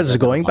not just sure if talking it's about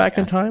that on going back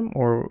in podcast. time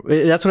or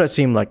that's what it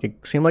seemed like. It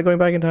seemed like going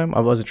back in time. I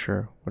wasn't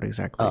sure what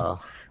exactly,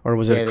 Oh, or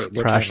was yeah, it a they're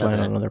talking crash about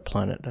land on that. another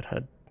planet that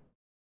had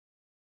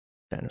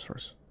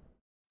dinosaurs?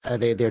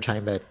 They're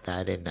talking about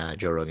that in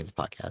Joe Rogan's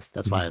podcast.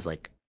 That's why I was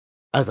like,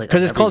 Because I've it's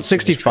never even called seen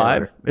this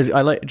 65. trailer.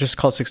 I like just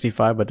called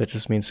 65, but that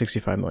just means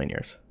 65 million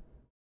years.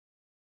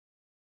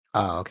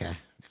 Oh, okay,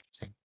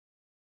 interesting.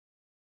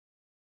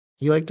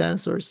 You like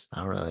dinosaurs? I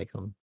don't really like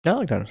them. I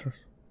like dinosaurs.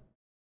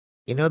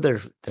 You know,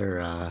 they're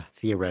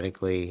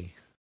theoretically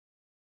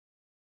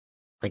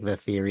like the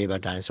theory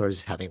about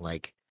dinosaurs having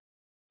like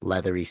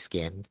leathery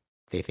skin.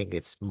 They think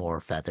it's more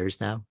feathers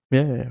now.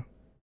 Yeah.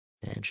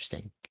 Yeah,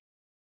 interesting.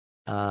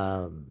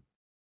 Um,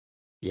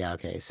 yeah,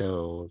 okay.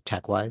 So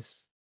tech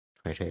wise,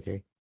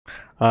 2023.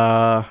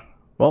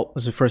 Well,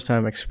 this is the first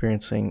time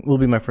experiencing. Will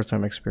be my first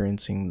time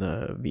experiencing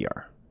the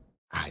VR.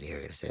 I knew you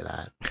were gonna say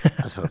that.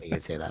 I was hoping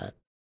you'd say that.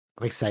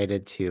 I'm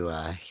excited to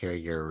hear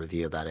your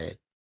review about it.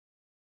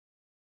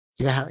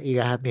 You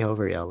gotta have me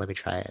over, yo. Let me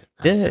try it.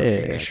 I'm so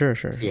Yeah, curious. sure.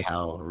 See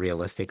how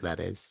realistic that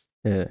is.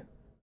 Yeah,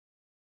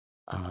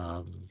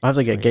 Um, I have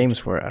to get 20 games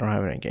for it. I don't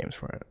have any games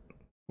for it.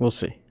 We'll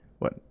see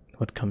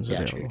what comes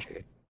yeah, true, available.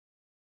 true.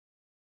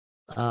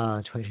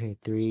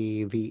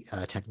 2023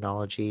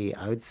 technology.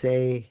 I would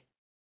say,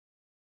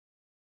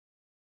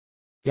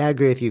 yeah, I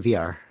agree with you.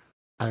 VR.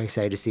 I'm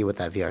excited to see what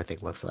that VR thing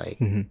looks like.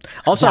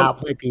 Also,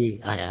 That might be.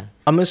 Oh yeah.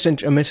 I'm interested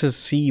to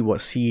see what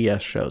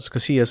CES shows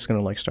because CES is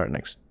gonna like start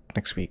next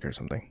week or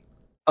something.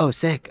 Oh,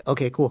 sick.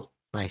 Okay, cool.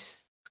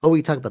 Nice. Oh,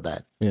 we talked about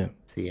that. Yeah.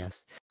 So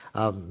yes.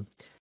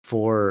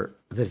 For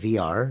the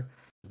VR,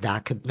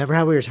 that could remember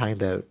how we were talking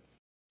about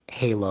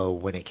Halo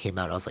when it came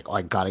out. I was like, oh,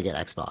 I gotta get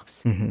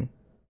Xbox. Mm-hmm.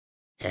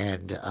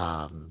 And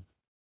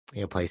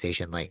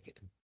PlayStation, like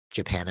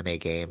Japanime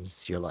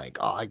games, you're like,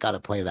 oh, I gotta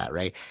play that,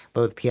 right?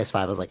 But with PS5,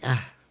 I was like,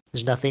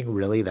 there's nothing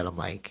really that I'm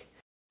like,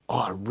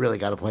 oh, I really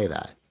gotta play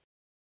that.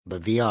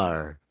 But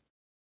VR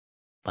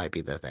might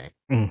be the thing.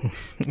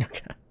 Mm-hmm.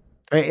 Okay.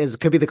 Right? It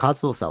could be the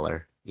console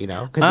seller,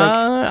 because like,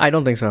 I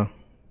don't think so.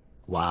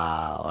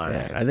 wow, all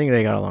Yeah, right, I think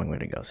they got a long way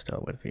to go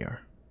still with VR.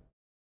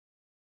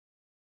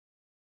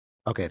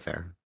 okay,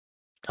 fair,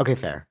 okay,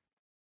 fair.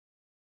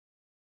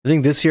 I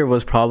think this year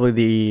was probably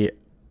the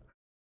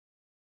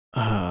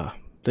I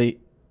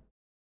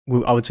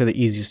would say the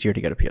easiest year to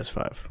get a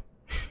PS5.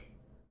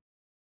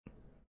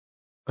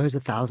 It was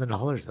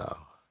 $1,000 though.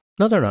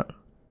 No, they're not.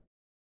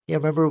 Yeah,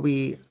 remember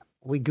we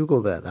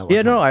Googled that one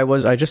Yeah, time. no,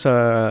 I just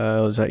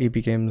was at EB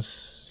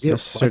Games What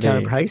yesterday.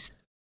 kind of price?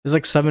 It's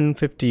like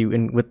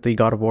 $750 with the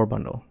God of War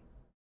bundle.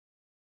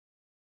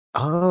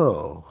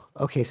 Oh,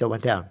 okay, so it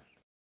went down.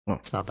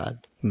 It's not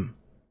bad. Hmm.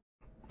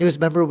 It was,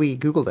 remember we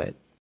Googled it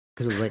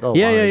because it was like, oh,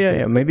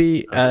 Yeah.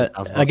 Maybe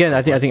 $1,000 again, per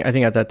I month.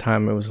 think at that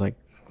time it was like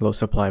low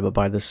supply, but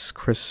by this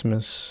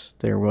Christmas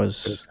there It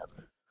was was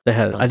they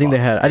had. a box,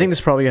 I right? think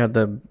this probably had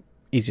the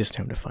easiest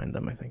time to find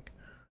them. I think.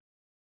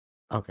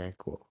 Okay,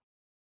 cool.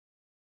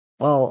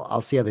 Well,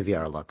 I'll see how the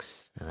VR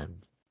looks and then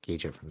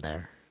gauge it from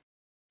there.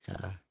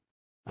 Yeah.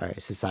 All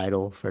right,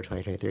 societal for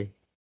 2023.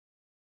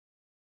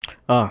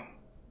 Ah,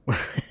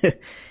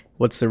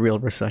 what's the real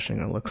recession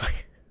gonna look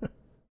like?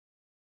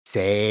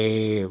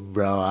 Same,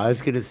 bro. I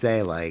was gonna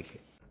say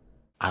like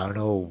I don't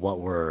know what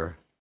we're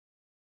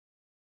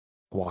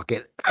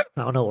walking. I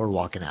don't know what we're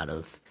walking out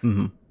of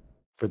Hmm.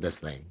 for this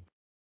thing.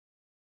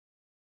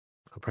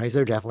 The prices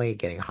are definitely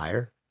getting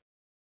higher,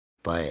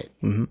 but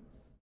Hmm.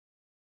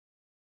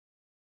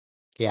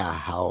 yeah,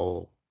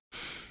 how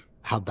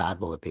bad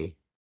will it be?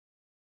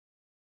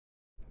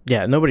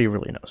 Yeah, nobody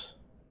really knows.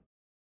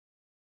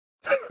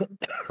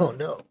 Oh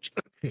no.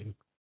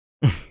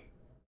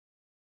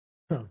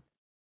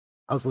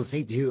 I was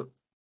listening to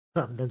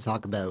them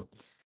talk about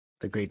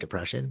the Great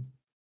Depression,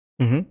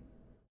 Hmm.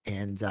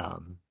 and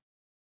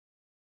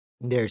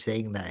they're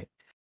saying that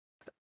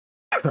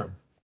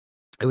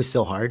it was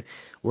so hard.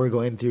 We're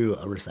going through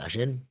a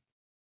recession,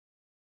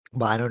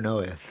 but I don't know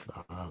if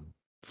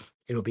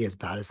it'll be as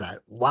bad as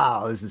that.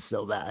 Wow, this is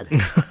so bad.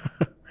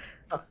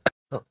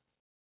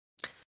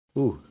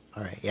 Ooh,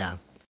 all right, yeah.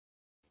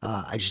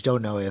 I just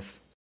don't know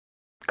if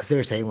because they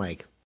were saying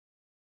like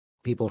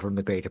people from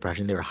the Great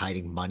Depression they were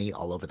hiding money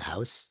all over the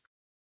house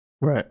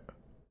Right.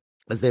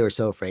 because they were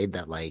so afraid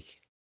that like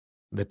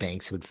the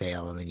banks would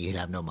fail and then you'd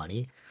have no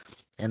money,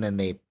 and then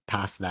they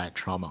passed that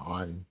trauma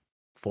on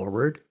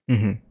forward.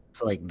 Hmm.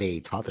 So like they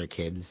taught their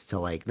kids to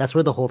like that's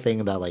where the whole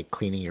thing about like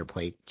cleaning your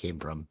plate came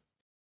from.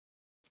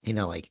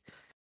 Like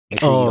make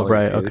sure you eat Oh, all your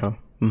right. food. Okay.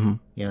 Hmm. Like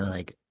Yeah.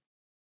 like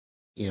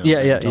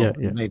Yeah.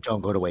 don't Yeah. they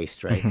don't go to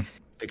waste, right? Hmm.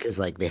 Because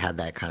like they had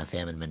that kind of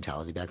famine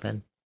mentality back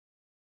then.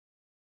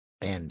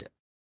 And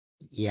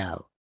yeah,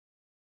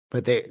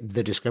 but the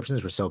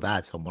descriptions were so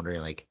bad, so I'm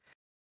wondering like,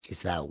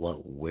 is that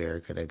what we're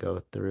gonna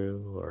go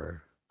through?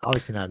 Or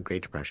obviously not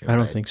Great Depression, I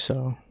don't but think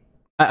so.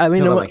 I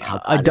mean, no, but no, like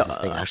how I bad do, is this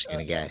thing actually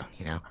gonna get,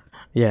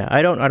 yeah,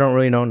 I don't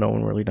really know. No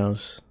one really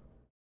knows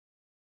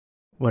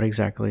what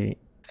exactly,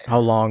 how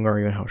long or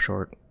even how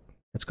short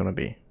it's gonna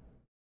be.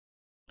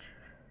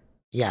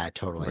 Yeah,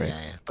 totally. Right.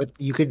 Yeah. But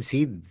you can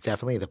see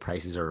definitely the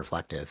prices are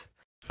reflective.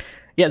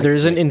 Yeah, Like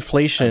there's an the time I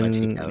take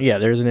inflation. out. Yeah,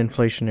 there's an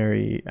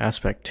inflationary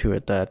aspect to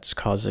it that's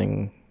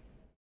causing.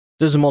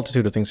 There's a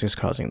multitude of things that's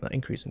causing the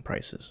increase in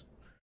prices.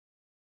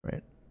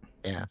 Right.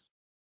 Yeah.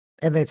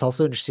 And it's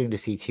also interesting to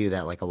see too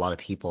that like a lot of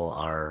people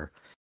are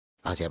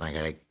oh damn, I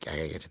gotta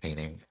get to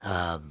painting.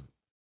 Our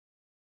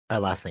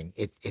last thing.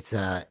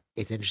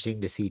 It's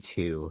interesting to see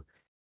too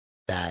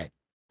that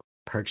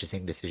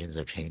purchasing decisions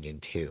are changing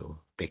too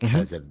Hmm.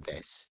 because of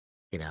this,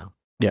 you know?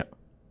 Yeah,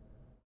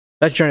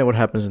 that's generally what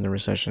happens in the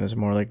recession. Is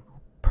more like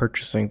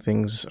purchasing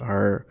things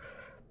are.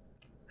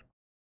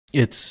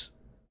 It's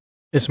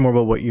it's more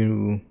about what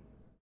you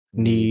Need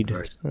need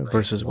versus like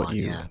versus what want,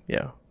 you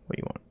yeah. what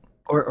you want.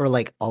 Or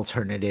like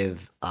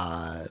alternative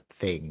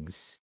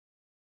things.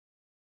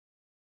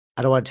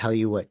 I don't want to tell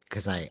you what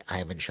because I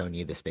haven't shown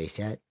you the space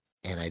yet,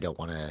 and I don't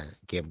want to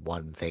give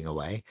one thing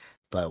away.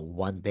 But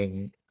one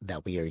thing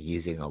that we are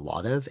using a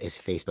lot of is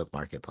Facebook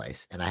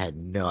Marketplace, and I had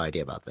no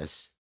idea about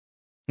this.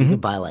 You Hmm. can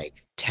buy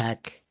like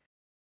tech,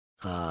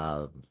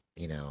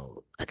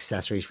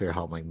 accessories for your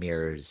home, like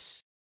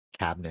mirrors,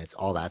 cabinets,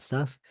 all that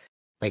stuff.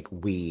 Like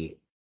okay,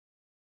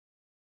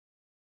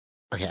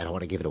 I don't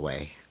want to give it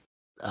away,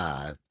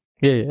 Yeah.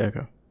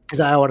 Okay. because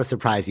I want to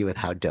surprise you with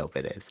how dope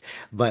it is.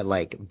 But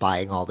like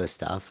buying all this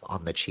stuff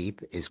on the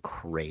cheap is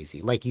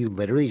crazy. Like you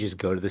literally just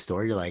go to the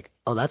store, you're like,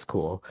 oh, that's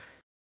cool.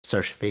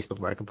 Search Facebook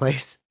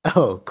Marketplace.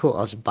 Oh, cool.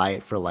 I'll just buy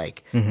it for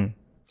like Hmm.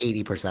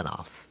 80%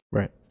 off.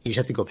 Right. You just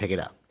have to go pick it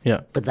up.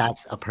 Yeah. But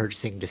that's a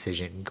purchasing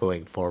decision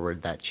going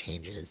forward that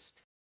changes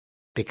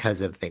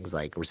because of things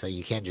like so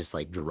you can't just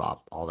like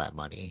drop all that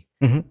money,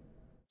 Hmm.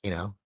 you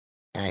know?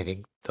 And I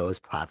think those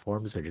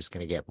platforms are just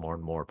going to get more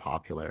and more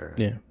popular and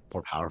Yeah.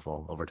 more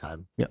powerful over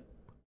time. Yeah.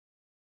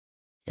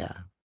 Yeah.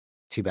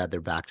 Too bad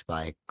they're backed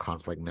by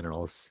conflict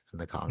minerals in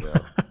the Congo.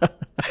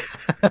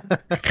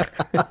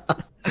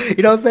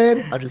 You know what I'm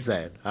saying? I'm just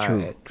saying. All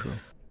True. right. True.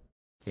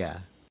 Yeah.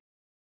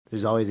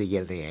 There's always a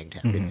yin and a yang to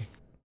Hmm. everything.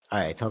 All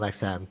right. Till next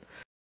time.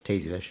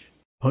 Tasty fish.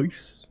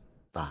 Peace.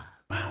 Bye.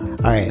 All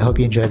right. Hope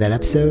you enjoyed that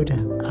episode.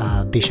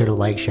 Be sure to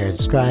like, share,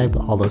 subscribe,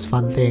 all those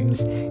fun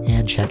things,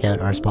 and check out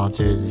our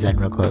sponsors: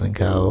 Zenro Clothing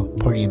Co.,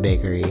 Portian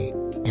Bakery,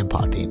 and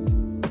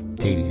Podbean.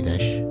 Take it easy,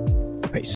 fish.